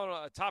Bowl. It's all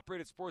on a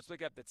top-rated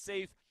sportsbook app that's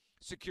safe,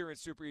 secure, and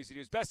super easy to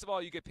use. Best of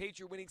all, you get paid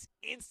your winnings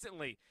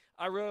instantly.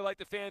 I really like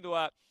the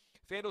FanDuel app.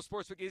 FanDuel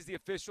Sportsbook is the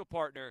official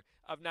partner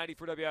of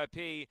 94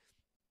 WIP.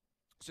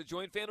 So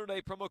join FanDuel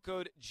today, promo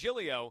code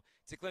GILIO,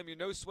 to claim your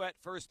no-sweat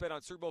first bet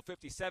on Super Bowl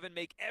 57.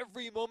 Make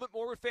every moment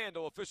more with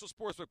FanDuel, official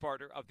sportsbook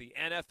partner of the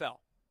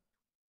NFL.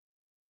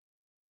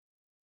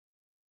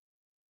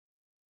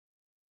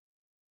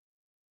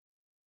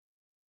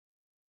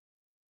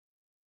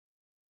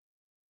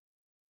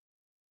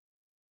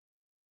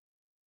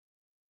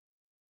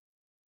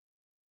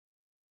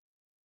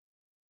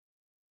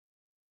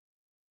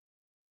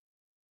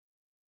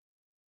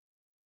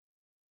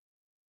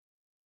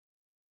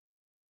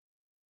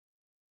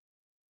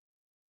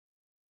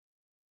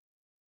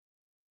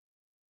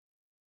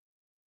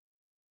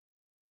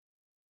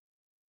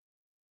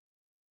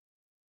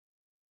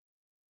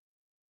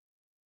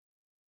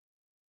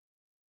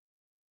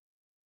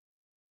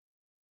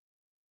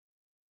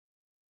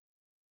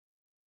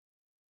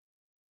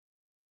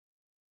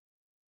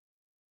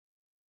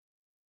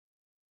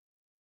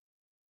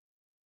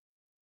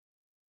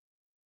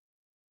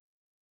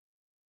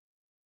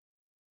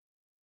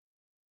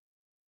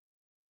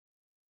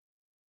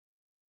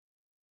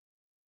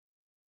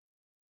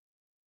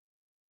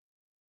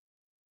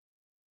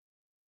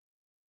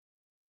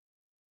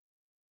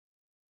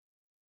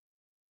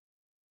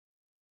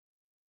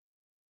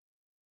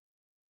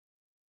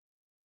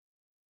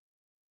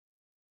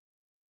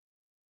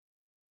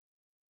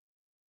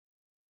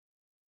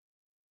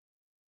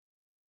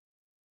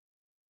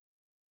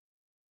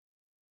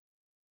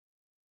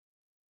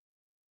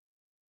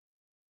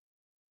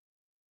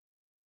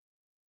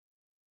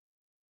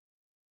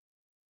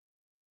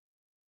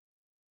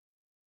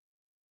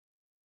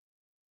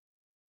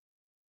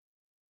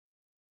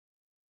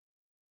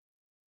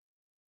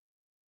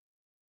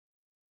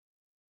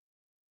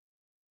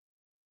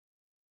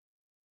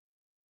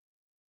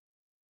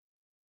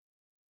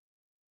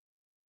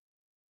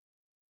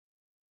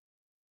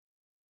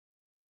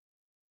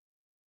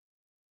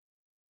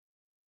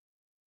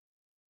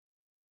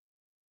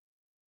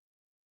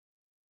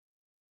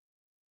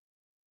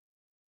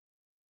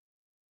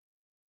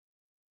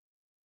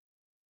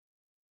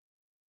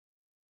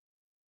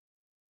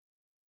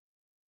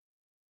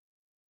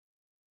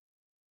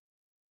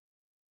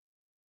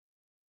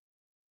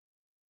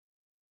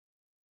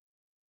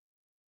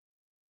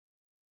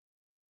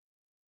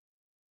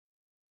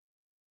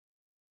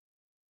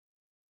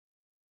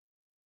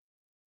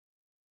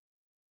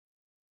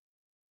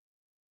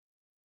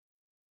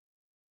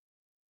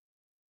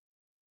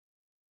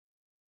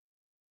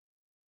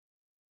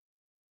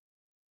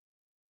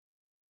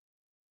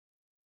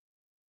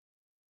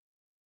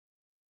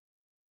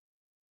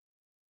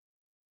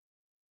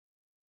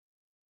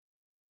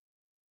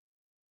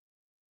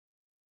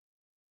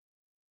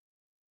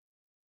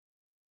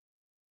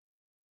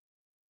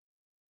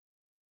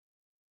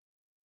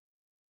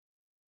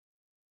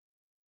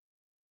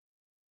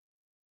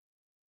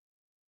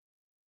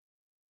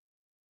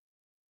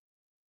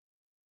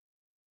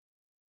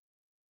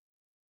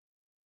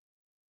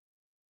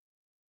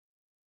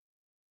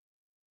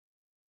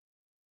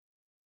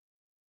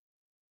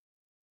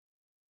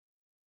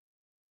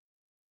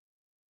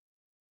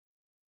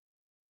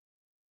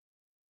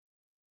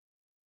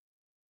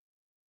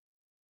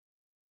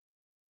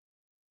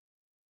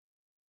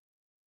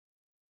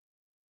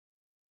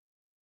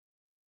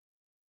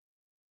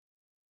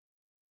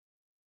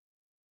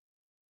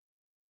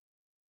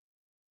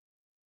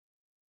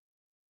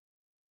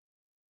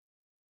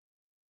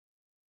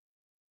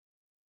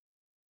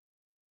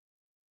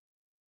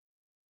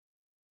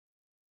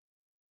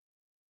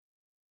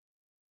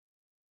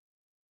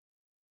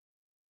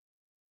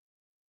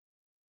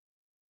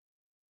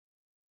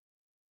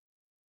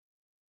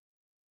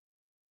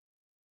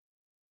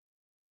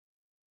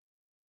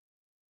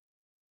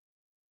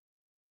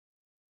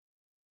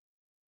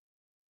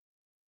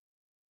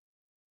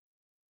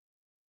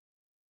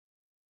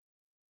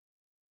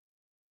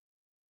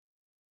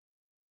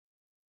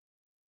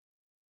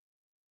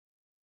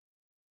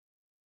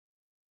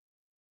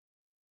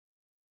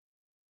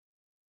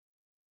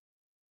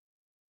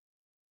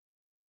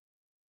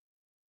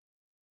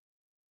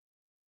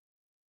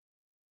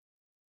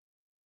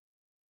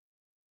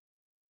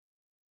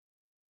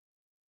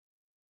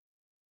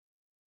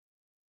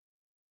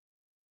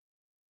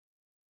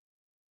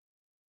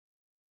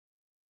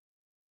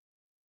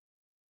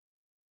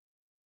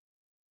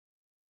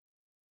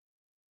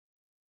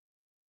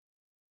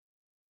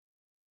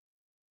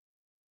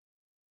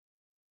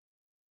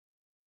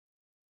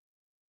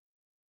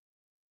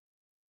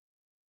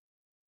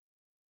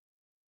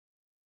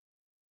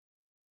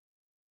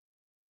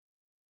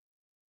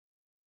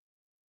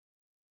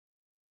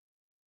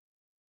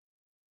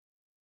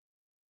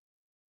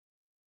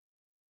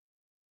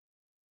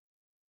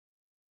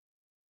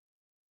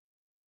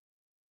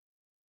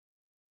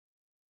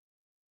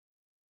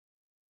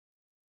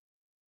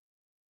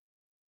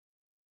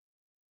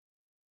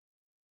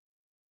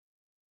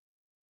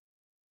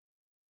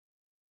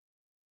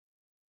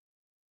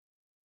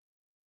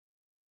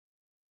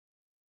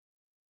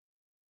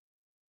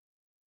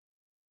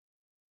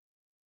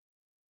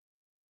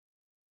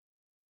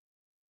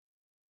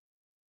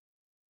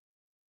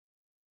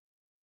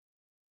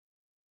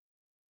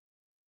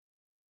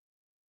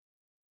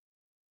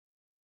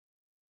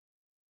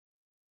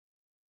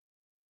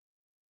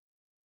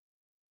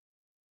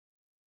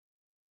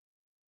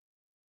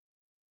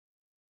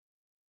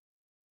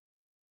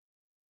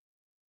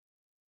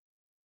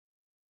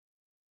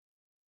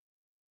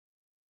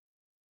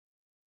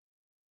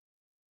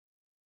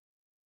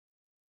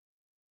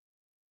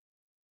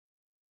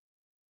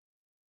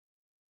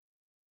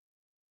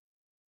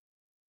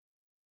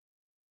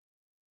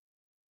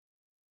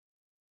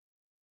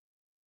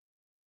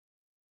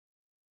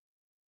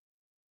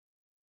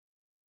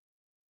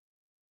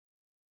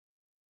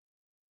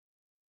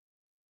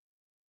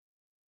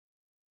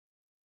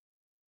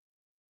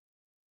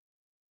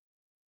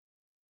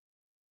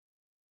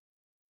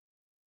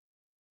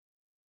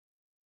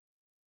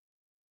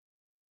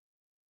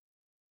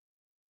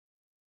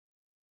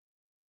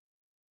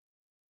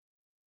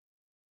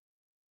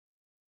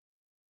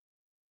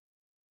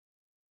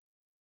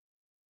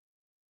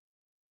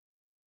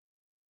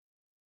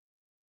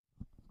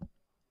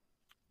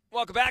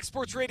 Welcome back,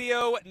 Sports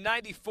Radio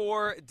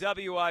 94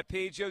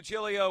 WIP. Joe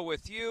Giglio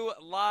with you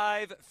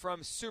live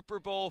from Super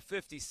Bowl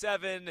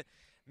 57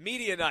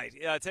 Media Night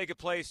taking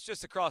place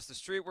just across the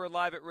street. We're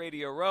live at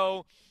Radio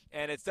Row,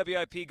 and it's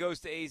WIP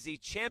Goes to AZ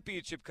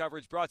Championship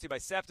coverage brought to you by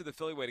SEPTA, the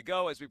Philly way to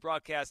go, as we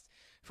broadcast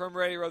from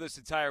Radio Row this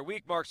entire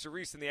week. Mark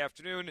Cerise in the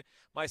afternoon,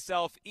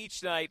 myself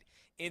each night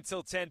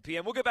until 10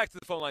 p.m. We'll get back to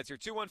the phone lines here,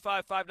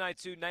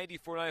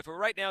 215-592-9494.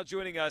 Right now,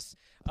 joining us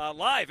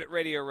live at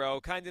Radio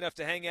Row, kind enough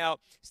to hang out,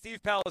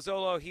 Steve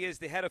Palazzolo. He is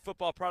the head of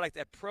football product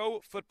at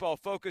Pro Football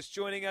Focus,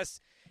 joining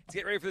us to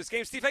get ready for this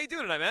game. Steve, how you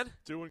doing tonight, man?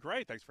 Doing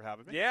great. Thanks for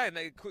having me. Yeah, and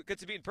good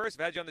to be in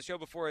person. I've had you on the show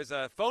before as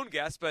a phone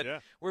guest, but yeah,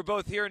 we're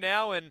both here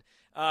now, and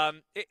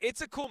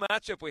it's a cool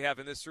matchup we have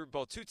in this Super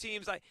Bowl. Two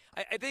teams, I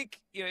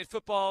think, in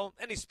football,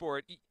 any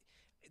sport,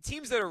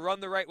 teams that are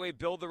run the right way,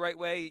 build the right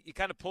way, you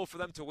kind of pull for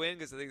them to win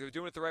because I think they're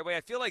doing it the right way.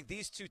 I feel like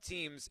these two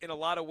teams, in a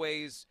lot of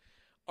ways,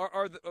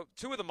 are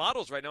two of the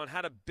models right now on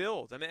how to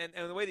build. I mean,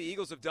 and the way the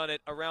Eagles have done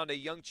it around a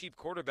young, cheap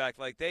quarterback,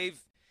 like they've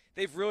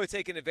really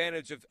taken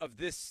advantage of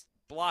this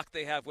block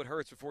they have with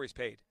Hurts before he's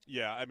paid.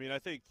 Yeah, I mean, I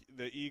think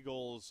the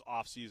Eagles'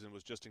 offseason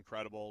was just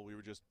incredible. We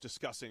were just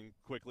discussing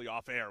quickly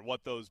off air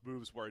what those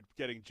moves were,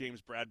 getting James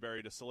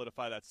Bradbury to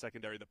solidify that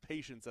secondary, the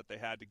patience that they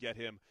had to get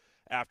him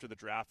after the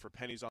draft for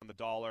pennies on the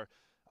dollar.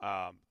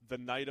 The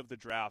night of the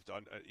draft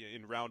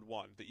in round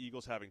one, the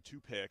Eagles having two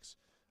picks.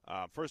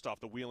 First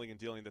off, the wheeling and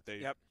dealing that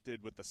they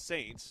did with the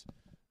Saints.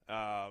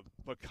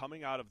 But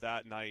coming out of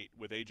that night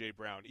with A.J.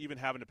 Brown, even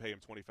having to pay him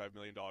 $25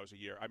 million a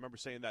year, I remember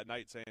saying that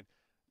night,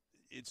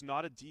 it's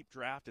not a deep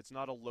draft. It's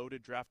not a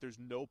loaded draft. There's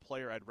no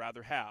player I'd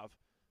rather have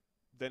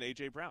than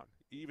A.J. Brown,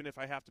 even if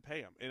I have to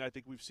pay him. And I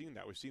think we've seen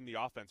that. We've seen the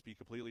offense be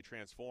completely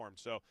transformed.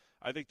 So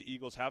I think the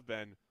Eagles have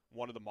been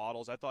one of the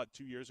models. I thought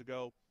 2 years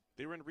ago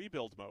they were in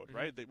rebuild mode,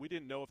 right? We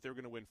didn't know if they were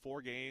going to win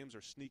 4 games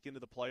or sneak into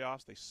the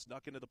playoffs. They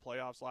snuck into the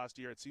playoffs last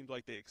year. It seemed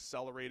like they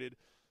accelerated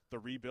the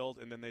rebuild,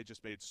 and then they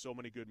just made so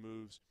many good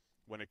moves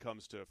when it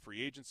comes to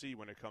free agency,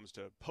 when it comes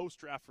to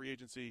post-draft free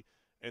agency,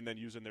 and then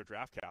using their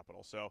draft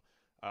capital. So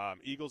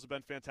Eagles have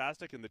been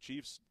fantastic, and the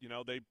Chiefs,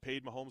 they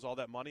paid Mahomes all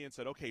that money and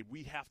said, okay,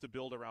 we have to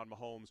build around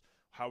Mahomes.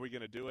 How are we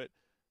going to do it?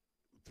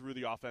 Through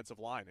the offensive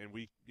line. And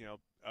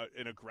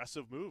an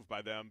aggressive move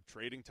by them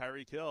trading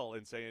Tyreek Hill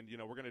and saying,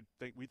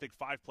 we think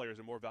 5 players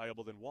are more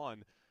valuable than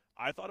 1.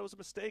 I thought it was a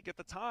mistake at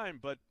the time,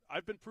 but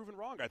I've been proven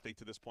wrong, I think,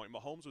 to this point.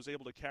 Mahomes was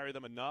able to carry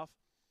them enough,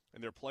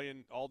 and they're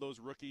playing all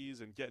those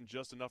rookies and getting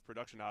just enough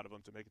production out of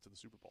them to make it to the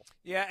Super Bowl.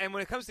 Yeah, and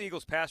when it comes to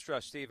Eagles pass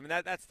rush, Steve, I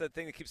mean, that's the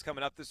thing that keeps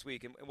coming up this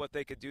week and what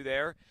they could do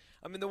there.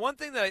 I mean, the one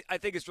thing that I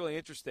think is really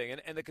interesting,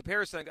 and the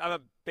comparison, I'm a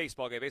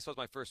baseball guy. Baseball's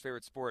my first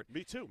favorite sport.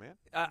 Me too, man.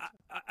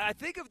 I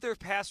think of their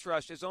pass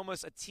rush as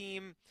almost a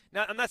team.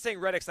 Now, I'm not saying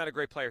Reddick's not a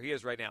great player. He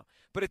is right now.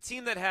 But a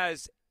team that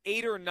has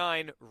 8 or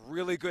 9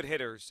 really good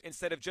hitters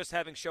instead of just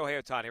having Shohei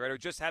Ohtani, right, or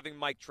just having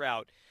Mike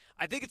Trout.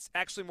 I think it's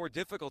actually more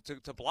difficult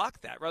to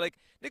block that, right? Like,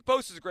 Nick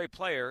Bosa is a great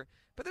player,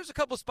 but there's a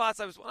couple spots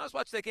when I was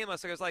watching that game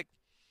last night, I was like,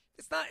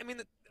 it's not, I mean,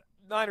 the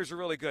Niners are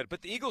really good,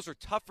 but the Eagles are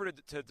tougher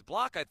to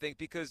block, I think,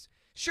 because,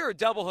 sure,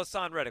 double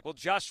Hassan Reddick. Well,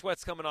 Josh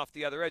Sweat's coming off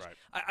the other edge.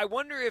 Right. I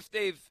wonder if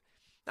they've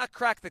not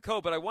cracked the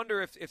code, but I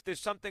wonder if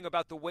there's something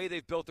about the way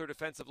they've built their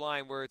defensive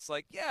line where it's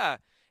like, yeah,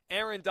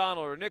 Aaron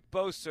Donald or Nick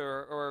Bosa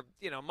or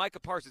Micah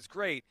Parsons,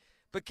 great.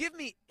 But give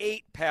me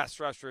 8 pass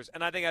rushers,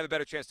 and I think I have a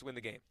better chance to win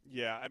the game.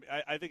 Yeah,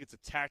 I think it's a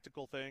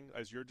tactical thing,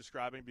 as you're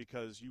describing,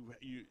 because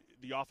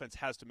the offense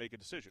has to make a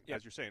decision. Yep.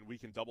 As you're saying, we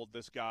can double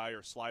this guy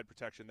or slide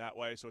protection that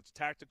way. So it's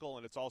tactical,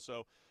 and it's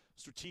also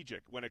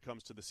strategic when it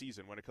comes to the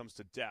season, when it comes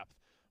to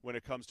depth, when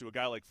it comes to a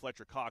guy like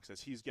Fletcher Cox.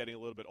 As he's getting a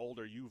little bit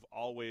older, you've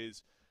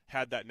always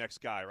had that next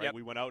guy, right? Yep.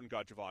 We went out and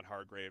got Javon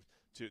Hargrave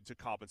to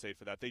compensate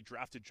for that. They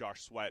drafted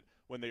Josh Sweat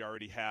when they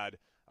already had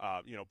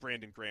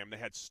Brandon Graham. They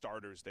had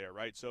starters there,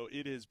 right? So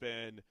it has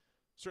been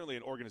certainly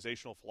an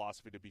organizational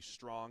philosophy to be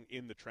strong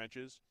in the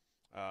trenches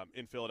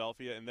in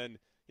Philadelphia. And then,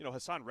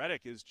 Hassan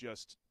Reddick is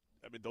just,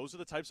 those are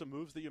the types of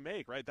moves that you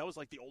make, right? That was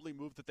like the only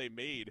move that they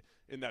made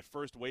in that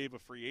first wave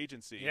of free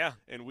agency. Yeah.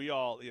 And we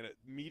all,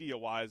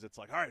 media-wise, it's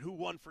like, all right, who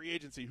won free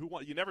agency? Who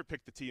won? You never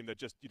pick the team that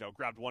just,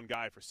 grabbed one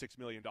guy for $6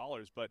 million.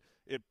 But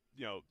it,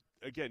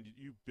 again,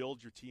 you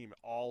build your team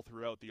all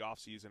throughout the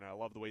offseason. I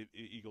love the way the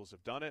Eagles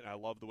have done it. And I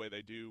love the way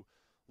they do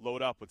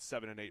load up with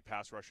 7 and 8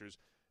 pass rushers,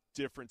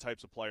 different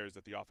types of players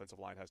that the offensive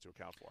line has to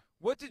account for.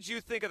 What did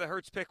you think of the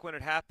Hurts pick when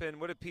it happened?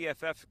 What did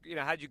PFF,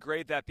 how'd you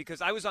grade that?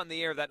 Because I was on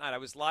the air that night. I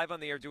was live on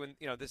the air doing,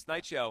 this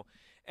night show.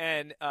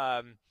 And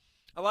a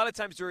lot of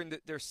times during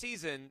their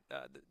season,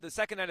 the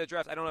second night of the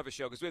draft, I don't have a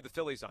show because we have the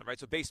Phillies on, right?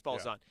 So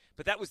baseball's on.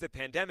 But that was the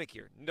pandemic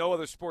year. No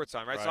other sports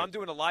on, right? So I'm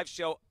doing a live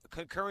show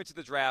concurrent to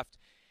the draft.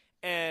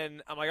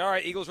 And I'm like, all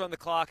right, Eagles run the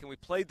clock. And we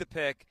played the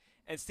pick.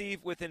 And,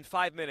 Steve, within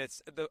 5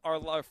 minutes,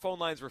 our phone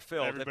lines were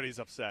filled. Everybody's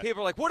upset.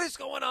 People are like, what is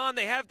going on?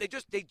 They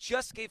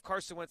just gave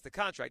Carson Wentz the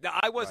contract. Now,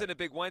 I wasn't a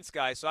big Wentz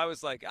guy, so I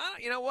was like,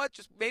 you know what?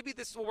 Just maybe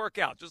this will work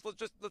out.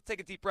 Let's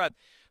take a deep breath.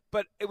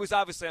 But it was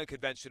obviously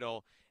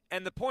unconventional.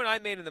 And the point I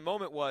made in the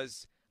moment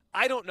was,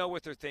 I don't know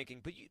what they're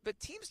thinking, but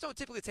teams don't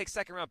typically take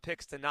second-round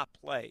picks to not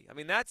play. I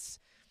mean, that's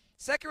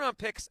second-round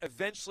picks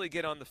eventually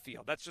get on the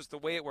field. That's just the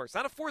way it works.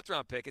 Not a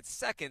fourth-round pick. It's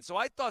second. So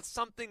I thought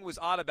something was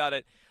odd about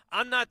it.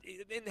 I'm not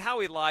 – and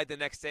Howie lied the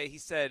next day. He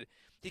said –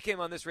 he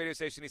came on this radio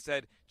station. He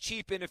said,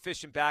 cheap,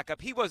 inefficient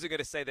backup. He wasn't going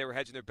to say they were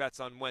hedging their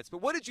bets on Wentz.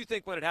 But what did you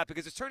think when it happened?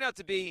 Because it turned out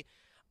to be,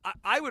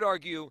 I would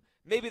argue,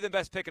 maybe the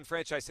best pick in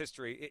franchise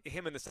history,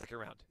 him in the second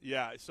round.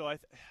 Yeah, so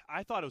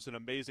I thought it was an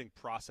amazing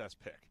process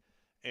pick.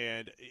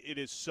 And it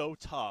is so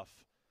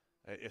tough,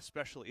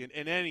 especially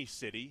in any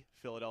city,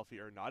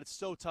 Philadelphia or not, it's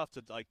so tough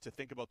to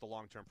think about the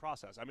long-term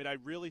process. I mean, I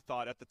really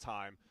thought at the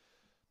time,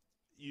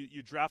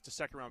 you draft a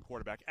second-round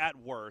quarterback, at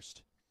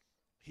worst,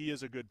 he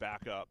is a good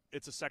backup.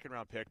 It's a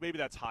second-round pick. Maybe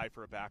that's high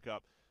for a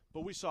backup.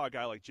 But we saw a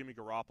guy like Jimmy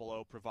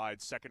Garoppolo provide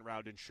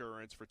second-round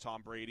insurance for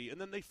Tom Brady, and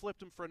then they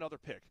flipped him for another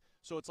pick.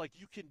 So it's like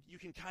you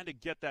can kind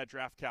of get that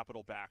draft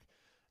capital back.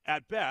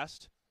 At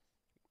best,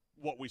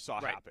 what we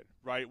saw happen,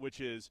 right, which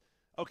is,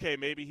 okay,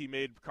 maybe he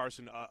made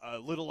Carson a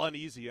little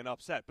uneasy and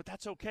upset, but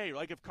that's okay.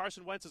 Like, if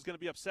Carson Wentz is going to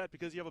be upset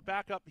because you have a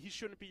backup, he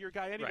shouldn't be your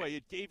guy anyway. Right.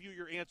 It gave you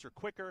your answer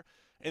quicker,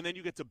 and then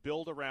you get to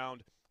build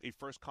around a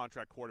first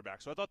contract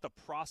quarterback. So I thought the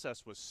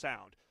process was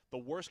sound. The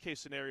worst case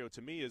scenario to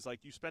me is,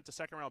 like, you spent a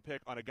second round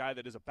pick on a guy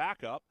that is a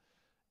backup,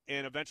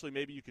 and eventually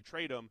maybe you could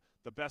trade him.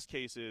 The best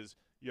case is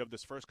you have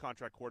this first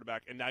contract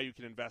quarterback, and now you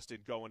can invest in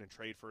going and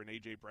trade for an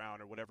A.J.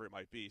 Brown or whatever it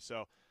might be.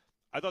 So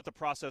I thought the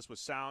process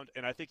was sound,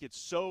 and I think it's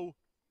so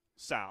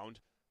sound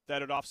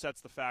that it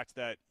offsets the fact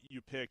that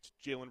you picked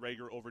Jalen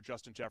Reagor over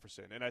Justin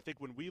Jefferson. And I think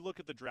when we look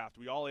at the draft,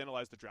 we all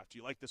analyze the draft. Do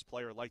you like this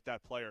player, like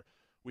that player?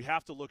 We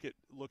have to look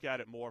at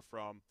it more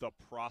from the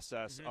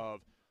process of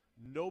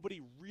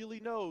nobody really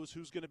knows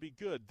who's going to be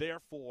good.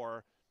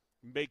 Therefore,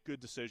 make good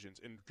decisions.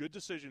 And good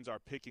decisions are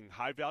picking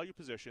high-value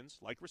positions,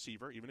 like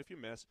receiver, even if you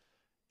miss,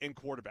 and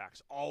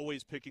quarterbacks.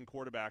 Always picking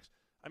quarterbacks.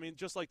 I mean,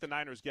 just like the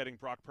Niners getting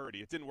Brock Purdy.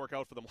 It didn't work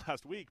out for them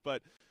last week,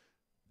 but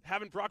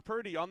having Brock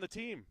Purdy on the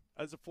team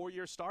as a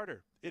 4-year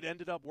starter, it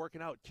ended up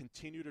working out.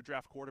 Continue to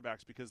draft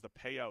quarterbacks because the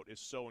payout is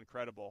so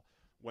incredible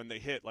when they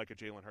hit like a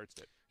Jalen Hurts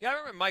did. Yeah, I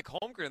remember Mike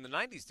Holmgren in the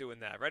 90s doing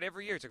that, right?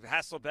 Every year he took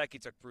Hasselbeck, he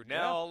took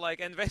Brunell,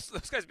 and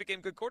those guys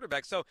became good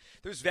quarterbacks. So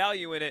there's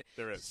value in it.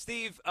 There is.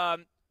 Steve, how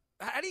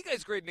do you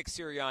guys grade Nick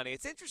Sirianni?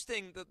 It's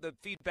interesting, the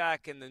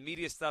feedback and the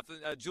media stuff.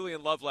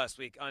 Julian Love last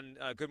week on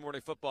Good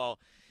Morning Football,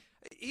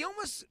 he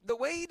almost, the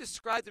way he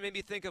described it made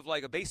me think of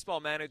like a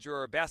baseball manager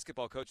or a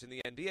basketball coach in the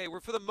NBA,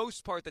 where for the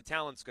most part the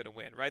talent's going to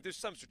win, right? There's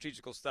some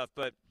strategical stuff,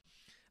 but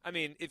I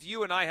mean, if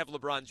you and I have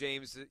LeBron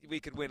James, we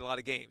could win a lot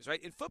of games,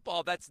 right? In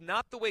football, that's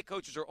not the way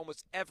coaches are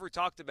almost ever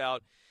talked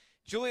about.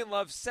 Julian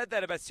Love said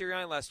that about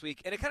Sirianni last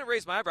week, and it kind of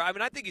raised my eyebrow. I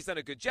mean, I think he's done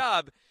a good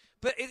job,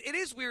 but it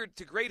is weird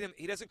to grade him.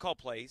 He doesn't call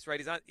plays,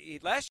 right?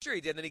 Last year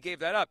he did, and then he gave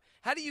that up.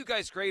 How do you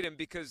guys grade him?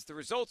 Because the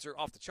results are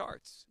off the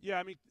charts. Yeah,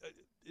 I mean,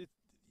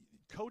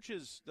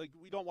 coaches, like,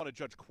 we don't want to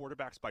judge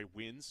quarterbacks by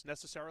wins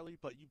necessarily,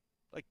 but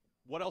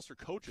what else are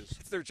coaches?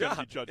 It's their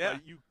job. Yeah.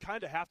 You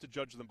kind of have to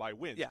judge them by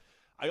wins. Yeah.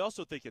 I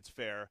also think it's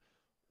fair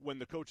when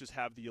the coaches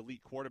have the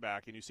elite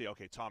quarterback and you say,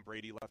 okay, Tom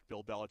Brady left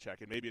Bill Belichick,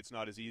 and maybe it's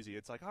not as easy.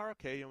 It's like, oh,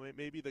 okay,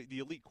 maybe the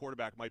elite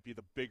quarterback might be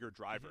the bigger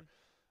driver.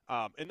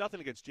 And nothing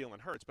against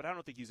Jalen Hurts, but I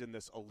don't think he's in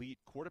this elite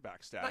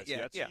quarterback status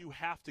yet. So you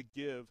have to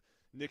give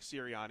Nick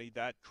Sirianni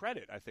that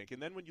credit, I think.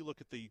 And then when you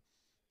look at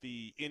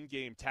the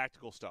in-game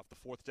tactical stuff, the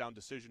fourth down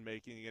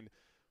decision-making, and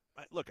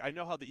look, I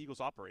know how the Eagles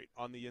operate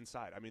on the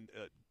inside. I mean,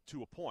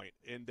 to a point,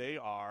 and they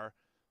are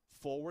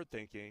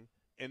forward-thinking.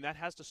 And that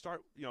has to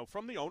start,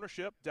 from the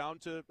ownership down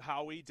to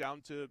Howie, down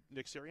to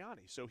Nick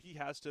Sirianni. So he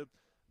has to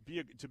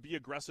be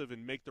aggressive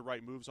and make the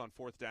right moves on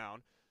fourth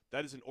down.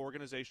 That is an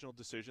organizational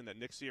decision that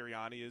Nick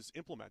Sirianni is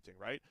implementing,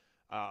 right?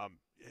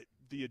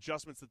 The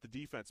adjustments that the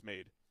defense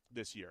made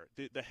this year.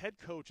 The head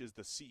coach is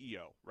the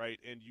CEO, right?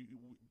 And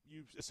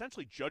you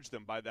essentially judge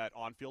them by that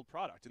on-field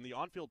product. And the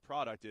on-field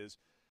product is,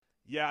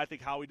 I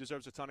think Howie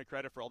deserves a ton of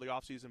credit for all the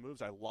offseason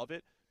moves. I love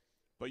it.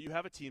 But you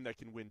have a team that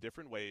can win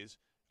different ways.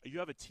 You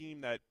have a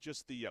team that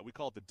just we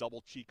call it the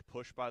double cheek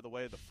push, by the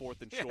way, the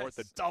fourth and short,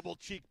 the double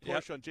cheek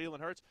push on Jalen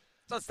Hurts.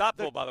 It's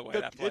unstoppable, by the way.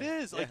 That play. It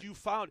is. Like,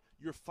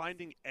 you're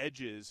finding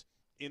edges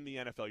in the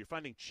NFL. You're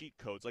finding cheat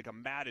codes, like a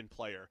Madden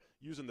player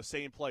using the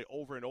same play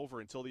over and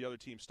over until the other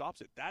team stops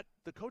it. That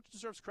the coach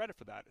deserves credit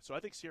for that. So I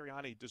think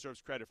Sirianni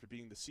deserves credit for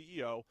being the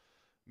CEO,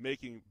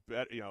 making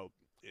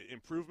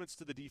improvements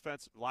to the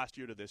defense last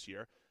year to this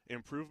year,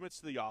 improvements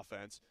to the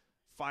offense,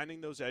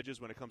 finding those edges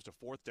when it comes to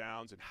fourth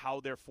downs and how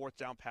their fourth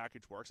down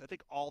package works. I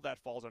think all that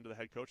falls under the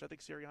head coach. I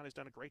think Sirianni's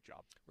done a great job.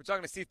 We're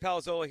talking to Steve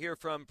Palazzolo here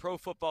from Pro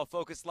Football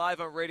Focus live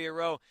on Radio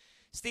Row.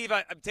 Steve,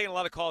 I'm taking a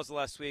lot of calls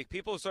last week.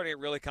 People are starting to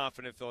get really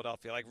confident in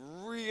Philadelphia, like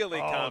really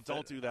confident.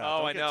 Don't do that.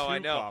 Oh, don't I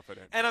know.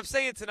 Confident. And I'm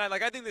saying tonight,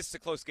 I think this is a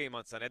close game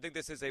on Sunday. I think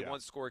this is a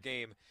one-score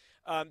game.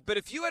 But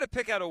if you had to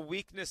pick out a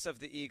weakness of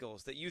the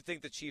Eagles that you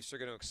think the Chiefs are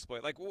going to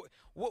exploit, like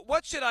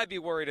what should I be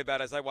worried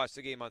about as I watch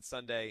the game on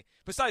Sunday,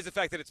 besides the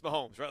fact that it's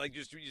Mahomes, right? Like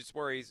you just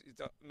worry he's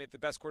the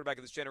best quarterback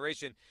of this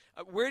generation.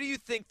 Where do you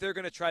think they're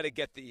going to try to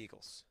get the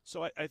Eagles?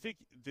 So I think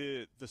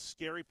the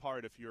scary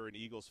part, if you're an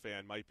Eagles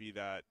fan, might be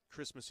that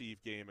Christmas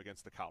Eve game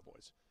against the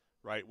Cowboys.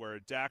 right, where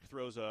Dak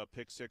throws a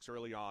pick six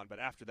early on, but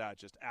after that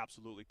just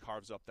absolutely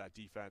carves up that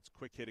defense,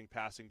 quick-hitting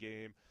passing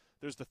game.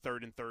 There's the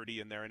 3rd and 30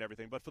 in there and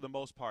everything, but for the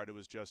most part it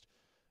was just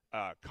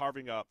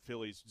carving up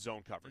Philly's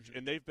zone coverage.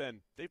 And they've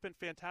been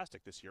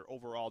fantastic this year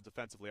overall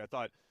defensively.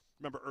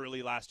 Remember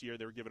early last year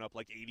they were giving up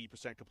like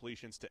 80%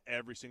 completions to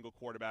every single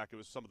quarterback. It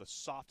was some of the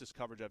softest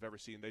coverage I've ever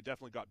seen. They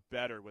definitely got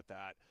better with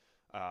that,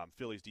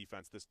 Philly's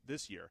defense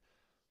this year.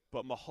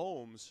 But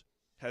Mahomes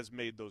has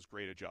made those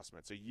great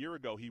adjustments. A year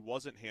ago, he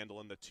wasn't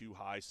handling the too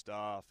high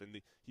stuff,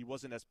 and he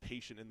wasn't as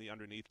patient in the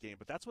underneath game.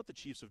 But that's what the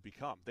Chiefs have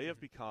become. They have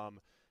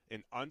become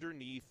an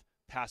underneath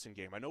passing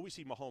game. I know we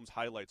see Mahomes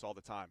highlights all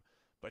the time,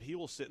 but he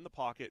will sit in the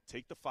pocket,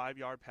 take the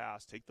 5-yard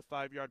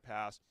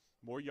pass,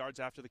 more yards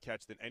after the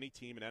catch than any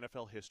team in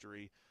NFL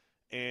history.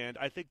 And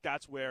I think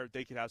that's where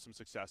they could have some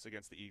success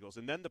against the Eagles.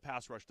 And then the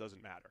pass rush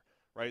doesn't matter,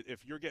 right?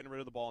 If you're getting rid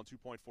of the ball in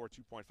 2.4,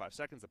 2.5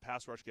 seconds, the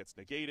pass rush gets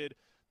negated.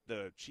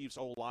 The Chiefs'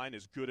 O-line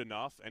is good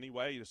enough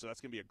anyway, so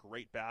that's going to be a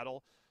great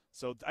battle.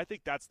 So I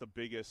think that's the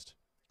biggest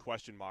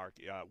question mark.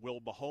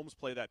 Will Mahomes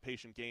play that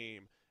patient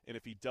game? And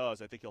if he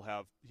does, I think he'll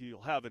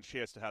have a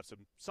chance to have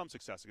some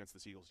success against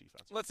this Eagles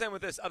defense. Let's end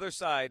with this other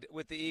side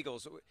with the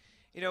Eagles.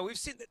 We've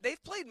seen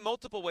they've played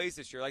multiple ways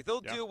this year. Like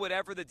they'll do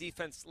whatever the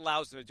defense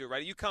allows them to do,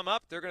 right? You come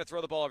up, they're going to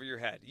throw the ball over your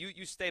head.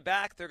 You stay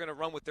back, they're going to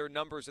run with their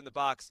numbers in the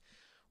box.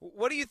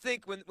 What do you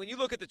think when you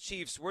look at the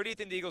Chiefs, where do you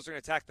think the Eagles are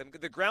going to attack them?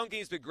 The ground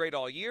game's been great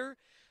all year,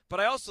 but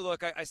I also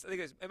look, I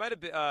think it might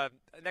have been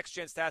Next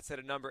Gen Stats had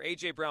a number.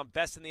 A.J. Brown,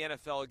 best in the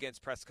NFL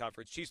against press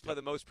coverage. Chiefs play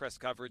the most press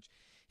coverage.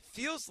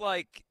 Feels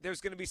like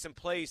there's going to be some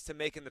plays to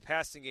make in the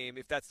passing game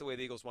if that's the way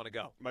the Eagles want to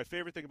go. My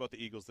favorite thing about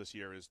the Eagles this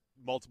year is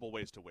multiple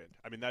ways to win.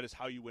 I mean, that is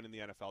how you win in the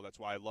NFL. That's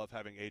why I love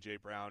having A.J.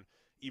 Brown.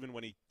 Even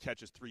when he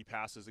catches 3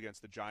 passes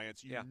against the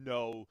Giants, you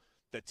know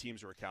that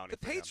teams are accounting for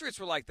Patriots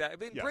were like that. I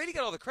mean, Brady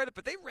got all the credit,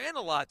 but they ran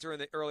a lot during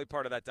the early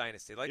part of that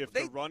dynasty. Like if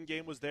the run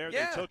game was there,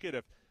 they took it.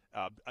 If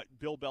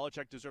Bill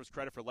Belichick deserves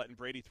credit for letting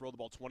Brady throw the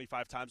ball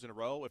 25 times in a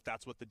row, if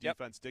that's what the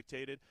defense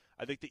dictated.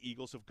 I think the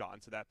Eagles have gotten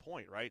to that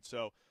point, right?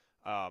 So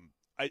I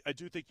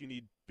do think you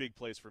need big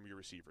plays from your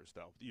receivers,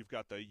 though. You've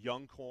got the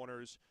young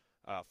corners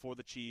for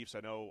the Chiefs.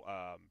 I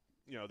know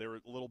they were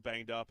a little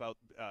banged up out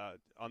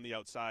on the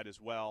outside as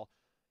well.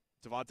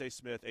 Devontae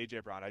Smith,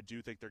 A.J. Brown, I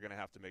do think they're going to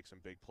have to make some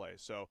big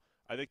plays. So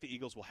I think the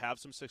Eagles will have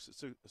some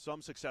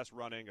success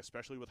running,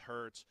 especially with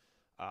Hurts.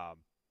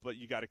 But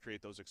you got to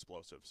create those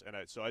explosives, and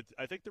I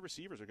think the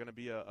receivers are going to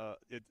be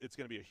it's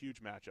going to be a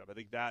huge matchup. I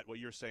think that what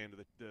you're saying to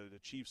the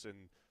Chiefs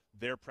and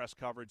their press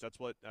coverage, that's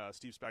what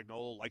Steve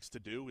Spagnuolo likes to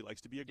do. He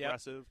likes to be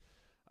aggressive.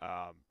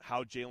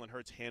 How Jalen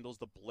Hurts handles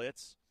the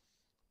blitz,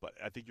 but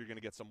I think you're going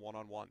to get some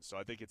one-on-ones. So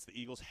I think it's the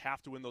Eagles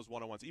have to win those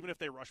one-on-ones, even if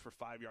they rush for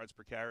 5 yards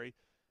per carry.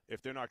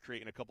 If they're not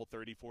creating a couple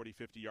 30, 40,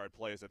 50-yard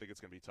plays, I think it's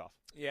going to be tough.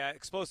 Yeah,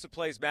 explosive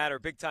plays matter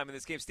big time in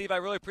this game. Steve, I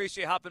really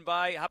appreciate hopping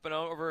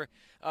over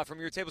from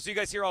your table. So you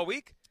guys here all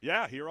week?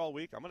 Yeah, here all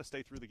week. I'm going to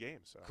stay through the game.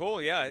 So.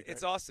 Cool, yeah.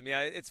 It's awesome.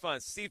 Yeah, it's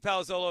fun. Steve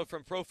Palazzolo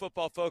from Pro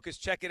Football Focus.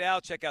 Check it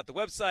out. Check out the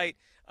website,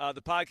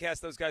 the podcast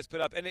those guys put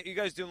up. And you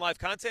guys doing live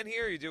content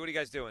here? What are you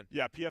guys doing?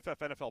 Yeah, PFF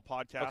NFL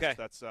podcast. Okay.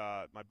 That's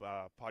my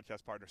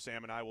podcast partner,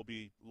 Sam, and I will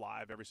be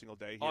live every single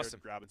day here, awesome.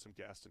 Grabbing some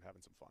guests and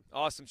having some fun.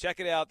 Awesome. Check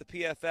it out, the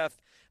PFF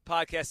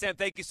podcast. Sam,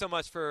 thank you so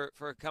much for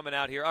coming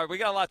out here. All right, we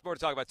got a lot more to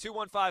talk about.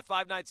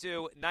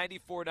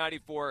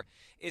 215-592-9494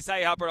 is how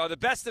you hop on. The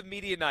best of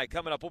media night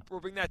coming up. We'll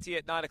bring that to you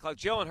at 9 o'clock.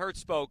 Jalen Hurts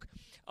spoke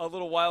a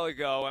little while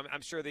ago. I'm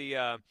sure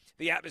the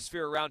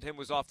atmosphere around him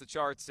was off the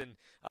charts, and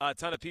a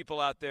ton of people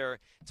out there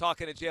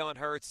talking to Jalen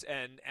Hurts.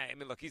 And, I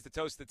mean, look, he's the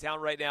toast of the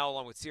town right now,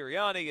 along with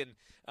Sirianni and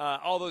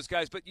all those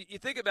guys. But you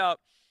think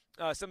about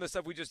some of the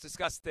stuff we just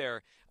discussed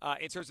there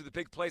in terms of the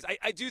big plays.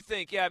 I do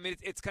think,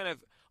 it's kind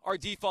of our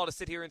default to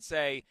sit here and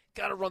say,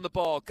 got to run the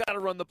ball,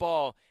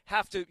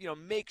 have to,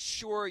 make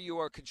sure you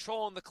are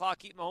controlling the clock,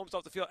 keeping Mahomes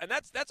off the field. And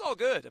that's all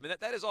good. I mean,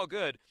 that is all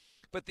good.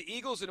 But the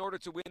Eagles, in order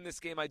to win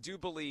this game, I do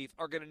believe,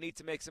 are going to need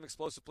to make some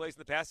explosive plays in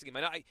the passing game.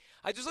 And I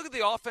just look at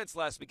the offense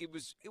last week. It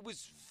was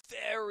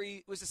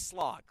a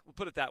slog. We'll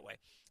put it that way.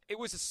 It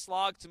was a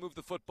slog to move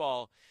the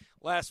football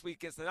last week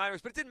against the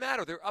Niners, but it didn't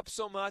matter. They're up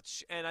so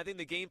much, and I think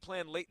the game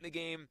plan late in the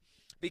game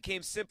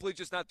became simply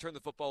just not turn the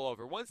football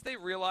over. Once they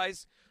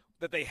realized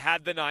that they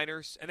had the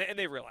Niners, and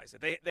they realized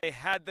it, they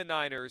had the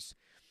Niners,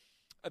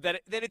 then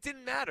it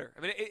didn't matter.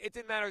 I mean, it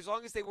didn't matter as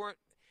long as they weren't.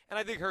 And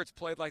I think Hurts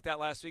played like that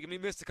last week. I mean,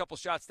 he missed a couple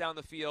shots down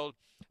the field.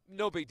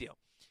 No big deal.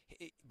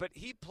 But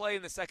he played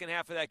in the second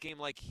half of that game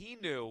like he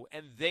knew,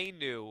 and they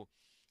knew,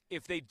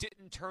 if they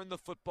didn't turn the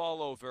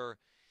football over,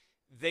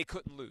 they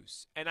couldn't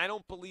lose. And I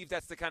don't believe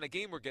that's the kind of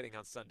game we're getting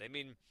on Sunday. I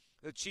mean,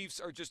 the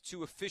Chiefs are just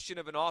too efficient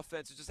of an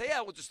offense to just say,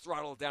 we'll just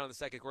throttle it down in the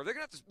second quarter. They're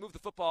going to have to move the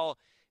football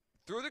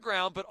through the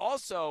ground, but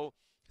also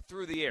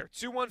through the air.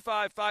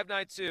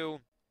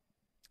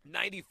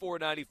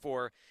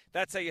 215-592-9494.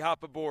 That's how you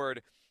hop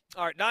aboard.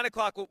 All right, 9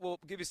 o'clock, we'll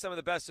give you some of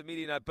the best of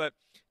media night. But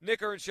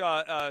Nick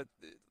Earnshaw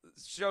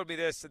showed me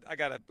this. We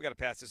got to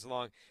pass this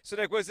along. So,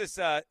 Nick, was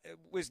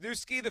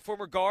Wisniewski, the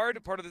former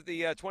guard, part of the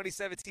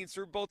 2017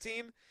 Super Bowl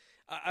team?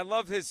 I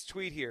love his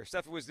tweet here.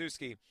 Stefan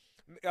Wisniewski.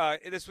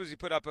 This was he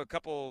put up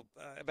about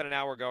an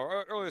hour ago,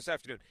 or earlier this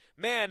afternoon.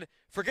 Man,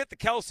 forget the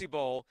Kelsey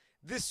Bowl.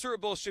 This Super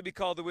Bowl should be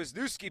called the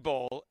Wisniewski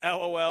Bowl,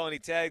 LOL, and he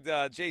tagged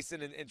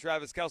Jason and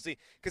Travis Kelce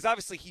because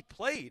obviously he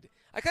played.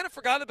 I kind of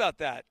forgot about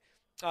that,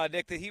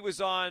 Nick, that he was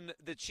on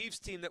the Chiefs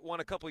team that won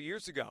a couple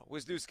years ago,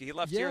 Wisniewski. He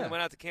left here and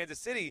went out to Kansas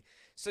City.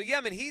 So, yeah,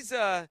 I mean, he's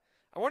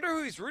I wonder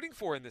who he's rooting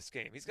for in this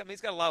game. He's got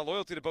a lot of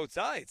loyalty to both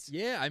sides.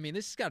 Yeah, I mean,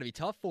 this has got to be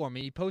tough for him.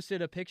 He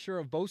posted a picture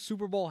of both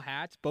Super Bowl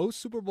hats, both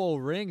Super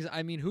Bowl rings.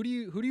 I mean, who do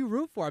you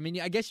root for? I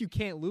mean, I guess you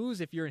can't lose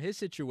if you're in his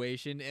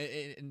situation.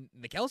 In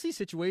the Kelce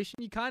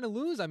situation, you kind of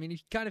lose. I mean, you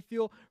kind of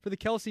feel for the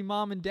Kelce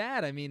mom and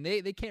dad. I mean,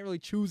 they can't really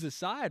choose a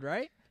side,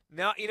 right?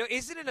 Now,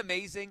 isn't it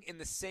amazing in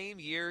the same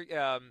year,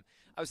 I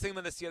was thinking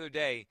about this the other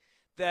day,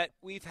 that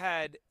we've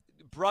had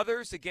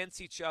brothers against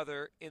each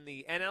other in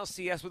the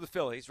NLCS with the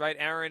Phillies, right?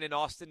 Aaron and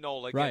Austin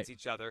Nola against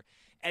each other.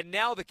 And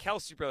now the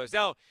Kelce brothers.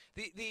 Now,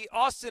 the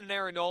Austin and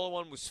Aaron Nola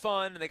one was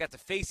fun, and they got to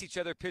face each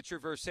other, pitcher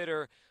versus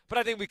hitter. But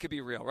I think we could be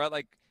real, right?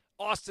 Like,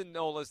 Austin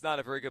Nola's not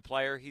a very good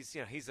player. He's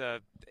an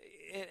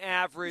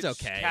average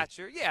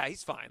catcher. Yeah,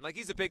 he's fine. Like,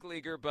 he's a big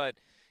leaguer, but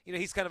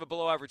he's kind of a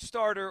below-average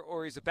starter,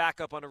 or he's a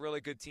backup on a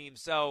really good team.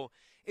 So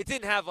it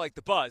didn't have, like,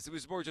 the buzz. It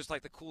was more just,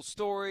 like, the cool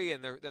story,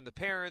 and then the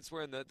parents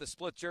were in the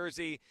split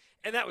jersey,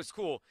 and that was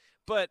cool.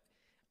 But,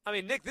 I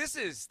mean, Nick, this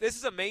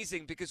is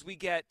amazing because we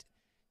get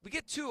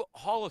two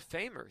Hall of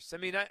Famers. I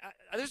mean,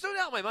 there's no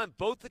doubt in my mind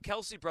both the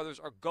Kelce brothers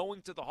are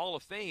going to the Hall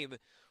of Fame,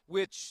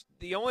 which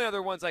the only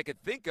other ones I could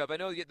think of, I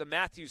know the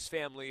Matthews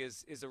family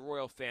is a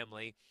royal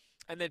family.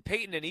 And then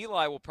Peyton and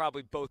Eli will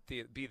probably both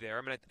be there.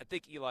 I mean, I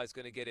think Eli's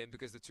going to get in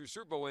because the 2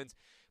 Super Bowl wins.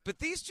 But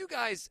these two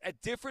guys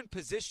at different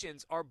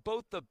positions are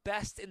both the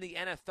best in the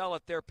NFL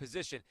at their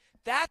position.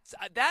 That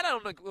I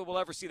don't think we'll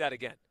ever see that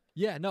again.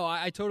 Yeah, no,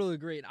 I totally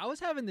agree. And I was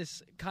having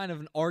this kind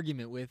of an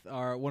argument with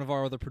one of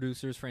our other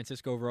producers,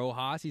 Francisco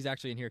Rojas. He's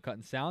actually in here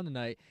cutting sound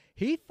tonight.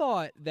 He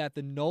thought that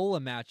the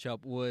Nola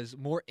matchup was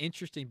more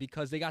interesting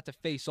because they got to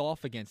face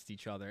off against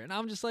each other. And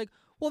I'm just like,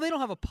 well, they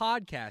don't have a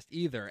podcast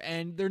either,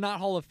 and they're not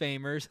Hall of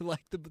Famers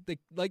like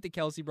the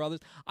Kelce brothers.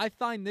 I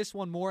find this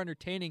one more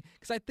entertaining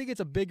because I think it's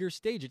a bigger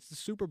stage. It's the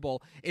Super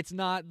Bowl. It's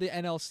not the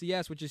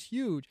NLCS, which is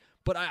huge,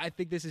 but I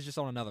think this is just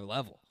on another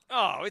level.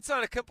 Oh, it's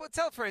on a –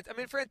 tell Frank – I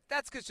mean,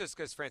 that's just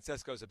because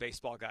Francisco's a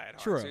baseball guy at heart,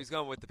 True. So he's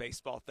going with the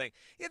baseball thing.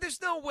 Yeah,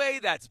 there's no way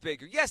that's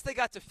bigger. Yes, they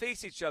got to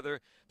face each other,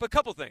 but a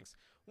couple things.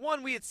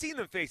 One, we had seen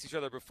them face each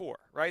other before,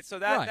 right? So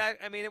that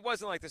I mean, it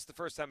wasn't like this the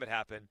first time it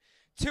happened.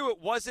 2,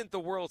 it wasn't the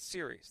World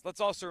Series.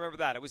 Let's also remember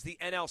that. It was the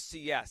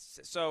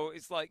NLCS. So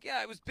it's like,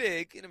 yeah, it was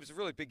big, and it was a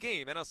really big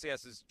game.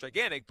 NLCS is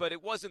gigantic, but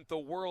it wasn't the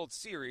World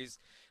Series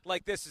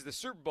like this is the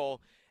Super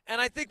Bowl. And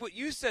I think what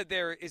you said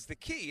there is the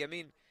key. I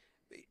mean,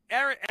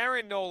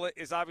 Aaron Nola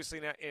is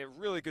obviously a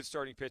really good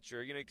starting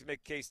pitcher. You can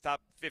make a case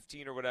top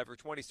 15 or whatever,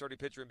 20 starting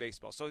pitcher in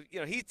baseball. So,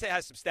 he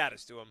has some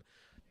status to him.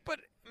 But,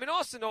 I mean,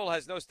 Austin Nola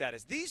has no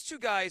status. These two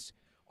guys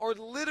are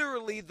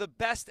literally the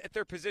best at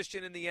their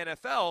position in the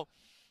NFL.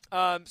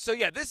 So,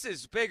 yeah, this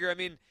is bigger. I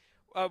mean,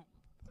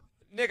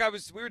 Nick,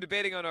 we were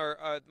debating on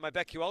my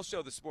BetQL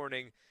show this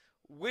morning,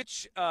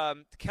 which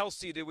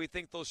Kelce do we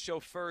think they'll show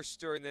first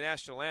during the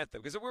national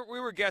anthem? Because we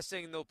were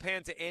guessing they'll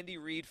pan to Andy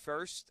Reid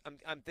first.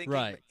 I'm thinking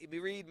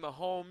Reid,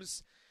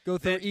 Mahomes. Go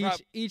through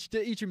each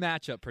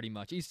matchup pretty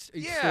much. Each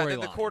then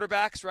the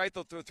quarterbacks, right?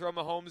 They'll throw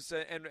Mahomes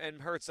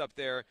and Hurts up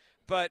there.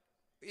 But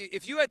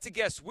if you had to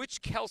guess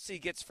which Kelce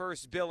gets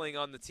first billing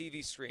on the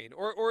TV screen,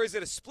 or is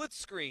it a split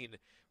screen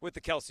with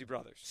the Kelce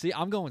brothers? See,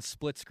 I'm going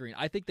split screen.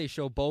 I think they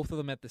show both of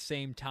them at the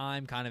same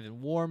time, kind of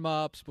in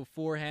warm-ups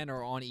beforehand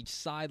or on each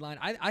sideline.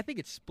 I think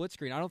it's split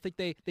screen. I don't think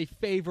they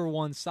favor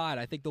one side.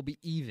 I think they'll be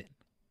even.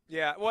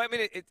 Yeah, well, I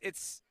mean,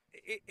 it's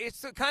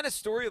the kind of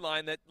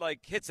storyline that, like,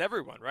 hits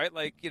everyone, right?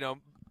 Like,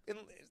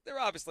 there are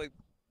obviously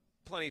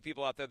plenty of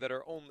people out there that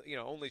are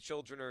only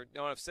children or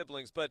don't have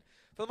siblings, but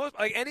for the most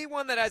part, like,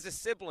 anyone that has a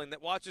sibling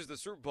that watches the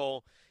Super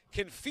Bowl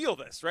can feel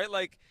this, right?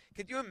 Like,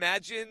 could you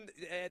imagine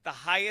at the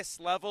highest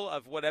level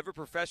of whatever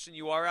profession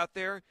you are out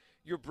there,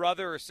 your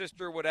brother or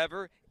sister or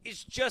whatever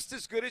is just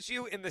as good as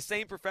you in the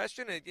same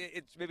profession?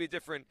 It's maybe a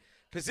different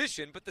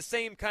position, but the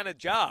same kind of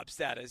job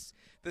status,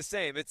 the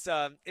same.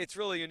 It's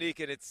really unique,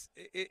 and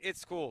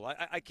it's cool.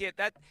 I can't.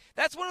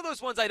 That's one of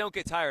those ones I don't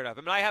get tired of.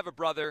 I mean, I have a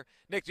brother.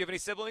 Nick, do you have any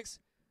siblings?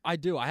 I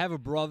do. I have a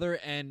brother,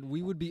 and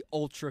we would be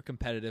ultra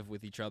competitive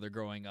with each other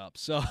growing up.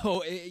 So,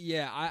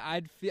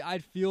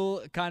 I'd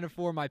feel kind of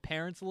for my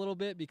parents a little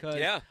bit because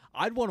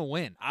I'd want to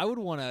win. I would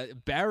want to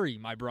bury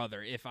my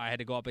brother if I had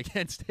to go up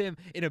against him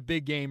in a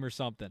big game or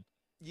something.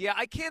 Yeah,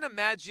 I can't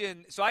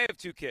imagine. So I have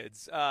 2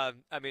 kids. I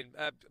mean,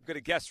 I'm going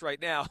to guess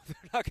right now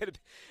they're not going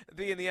to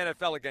be in the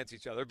NFL against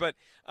each other. But,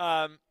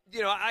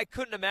 I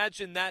couldn't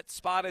imagine that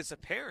spot as a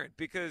parent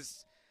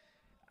because –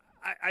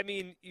 I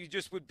mean, you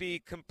just would be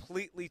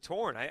completely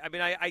torn. I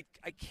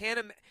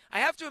can't. I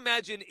have to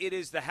imagine it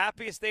is the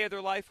happiest day of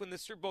their life when the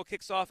Super Bowl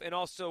kicks off, and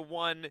also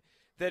one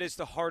that is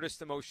the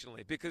hardest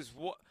emotionally, because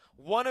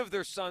one of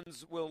their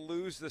sons will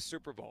lose the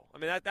Super Bowl. I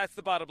mean, that's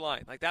the bottom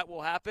line. Like, that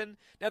will happen.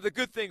 Now, the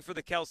good thing for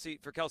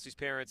Kelsey's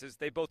parents is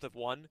they both have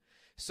won,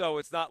 so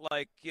it's not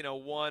like,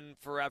 one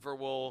forever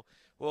will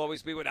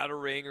always be without a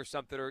ring or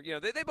something, or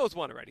they both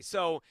won already.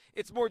 So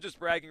it's more just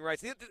bragging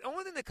rights. The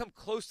only thing that come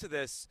close to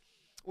this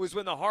was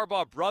when the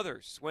Harbaugh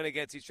brothers went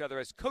against each other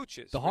as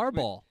coaches. The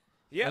Harbaugh.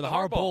 Yeah, the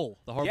Harbaugh Bowl.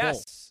 The Harbaugh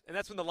Yes, Bowl. And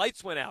that's when the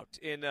lights went out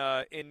in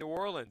New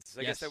Orleans.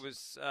 I Yes. guess that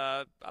was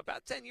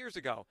about 10 years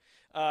ago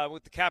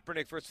with the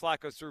Kaepernick versus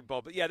Flacco Super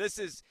Bowl. But, yeah,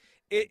 it's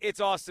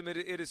awesome.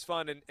 It is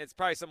fun, and it's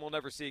probably something we'll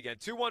never see again.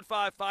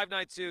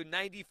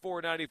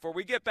 215-592-9494.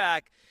 We get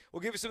back. We'll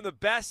give you some of the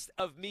best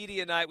of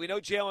Media Night. We know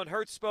Jalen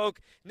Hurts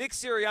spoke. Nick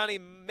Sirianni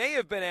may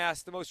have been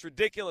asked the most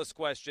ridiculous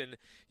question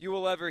you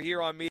will ever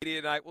hear on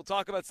Media Night. We'll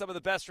talk about some of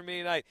the best from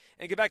Media Night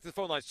and get back to the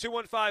phone lines.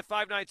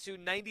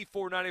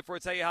 215-592-9494.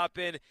 It's how you hop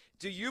in.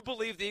 Do you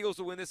believe the Eagles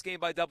will win this game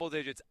by double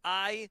digits?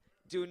 I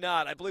do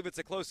not. I believe it's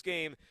a close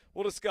game.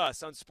 We'll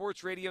discuss on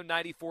Sports Radio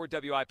 94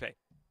 WIP.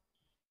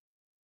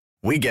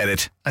 We get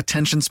it.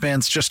 Attention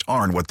spans just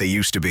aren't what they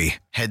used to be.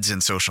 Heads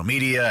in social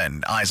media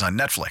and eyes on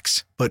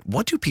Netflix. But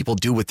what do people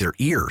do with their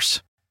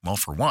ears? Well,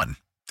 for one,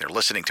 they're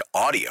listening to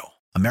audio.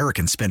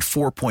 Americans spend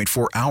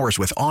 4.4 hours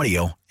with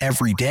audio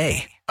every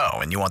day. Oh,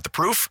 and you want the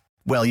proof?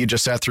 Well, you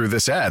just sat through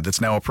this ad that's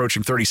now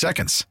approaching 30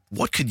 seconds.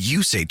 What could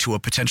you say to a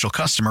potential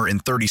customer in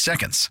 30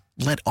 seconds?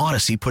 Let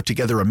Odyssey put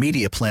together a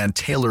media plan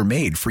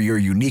tailor-made for your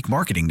unique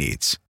marketing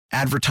needs.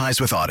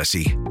 Advertise with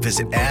Odyssey.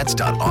 Visit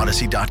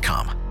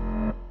ads.odyssey.com.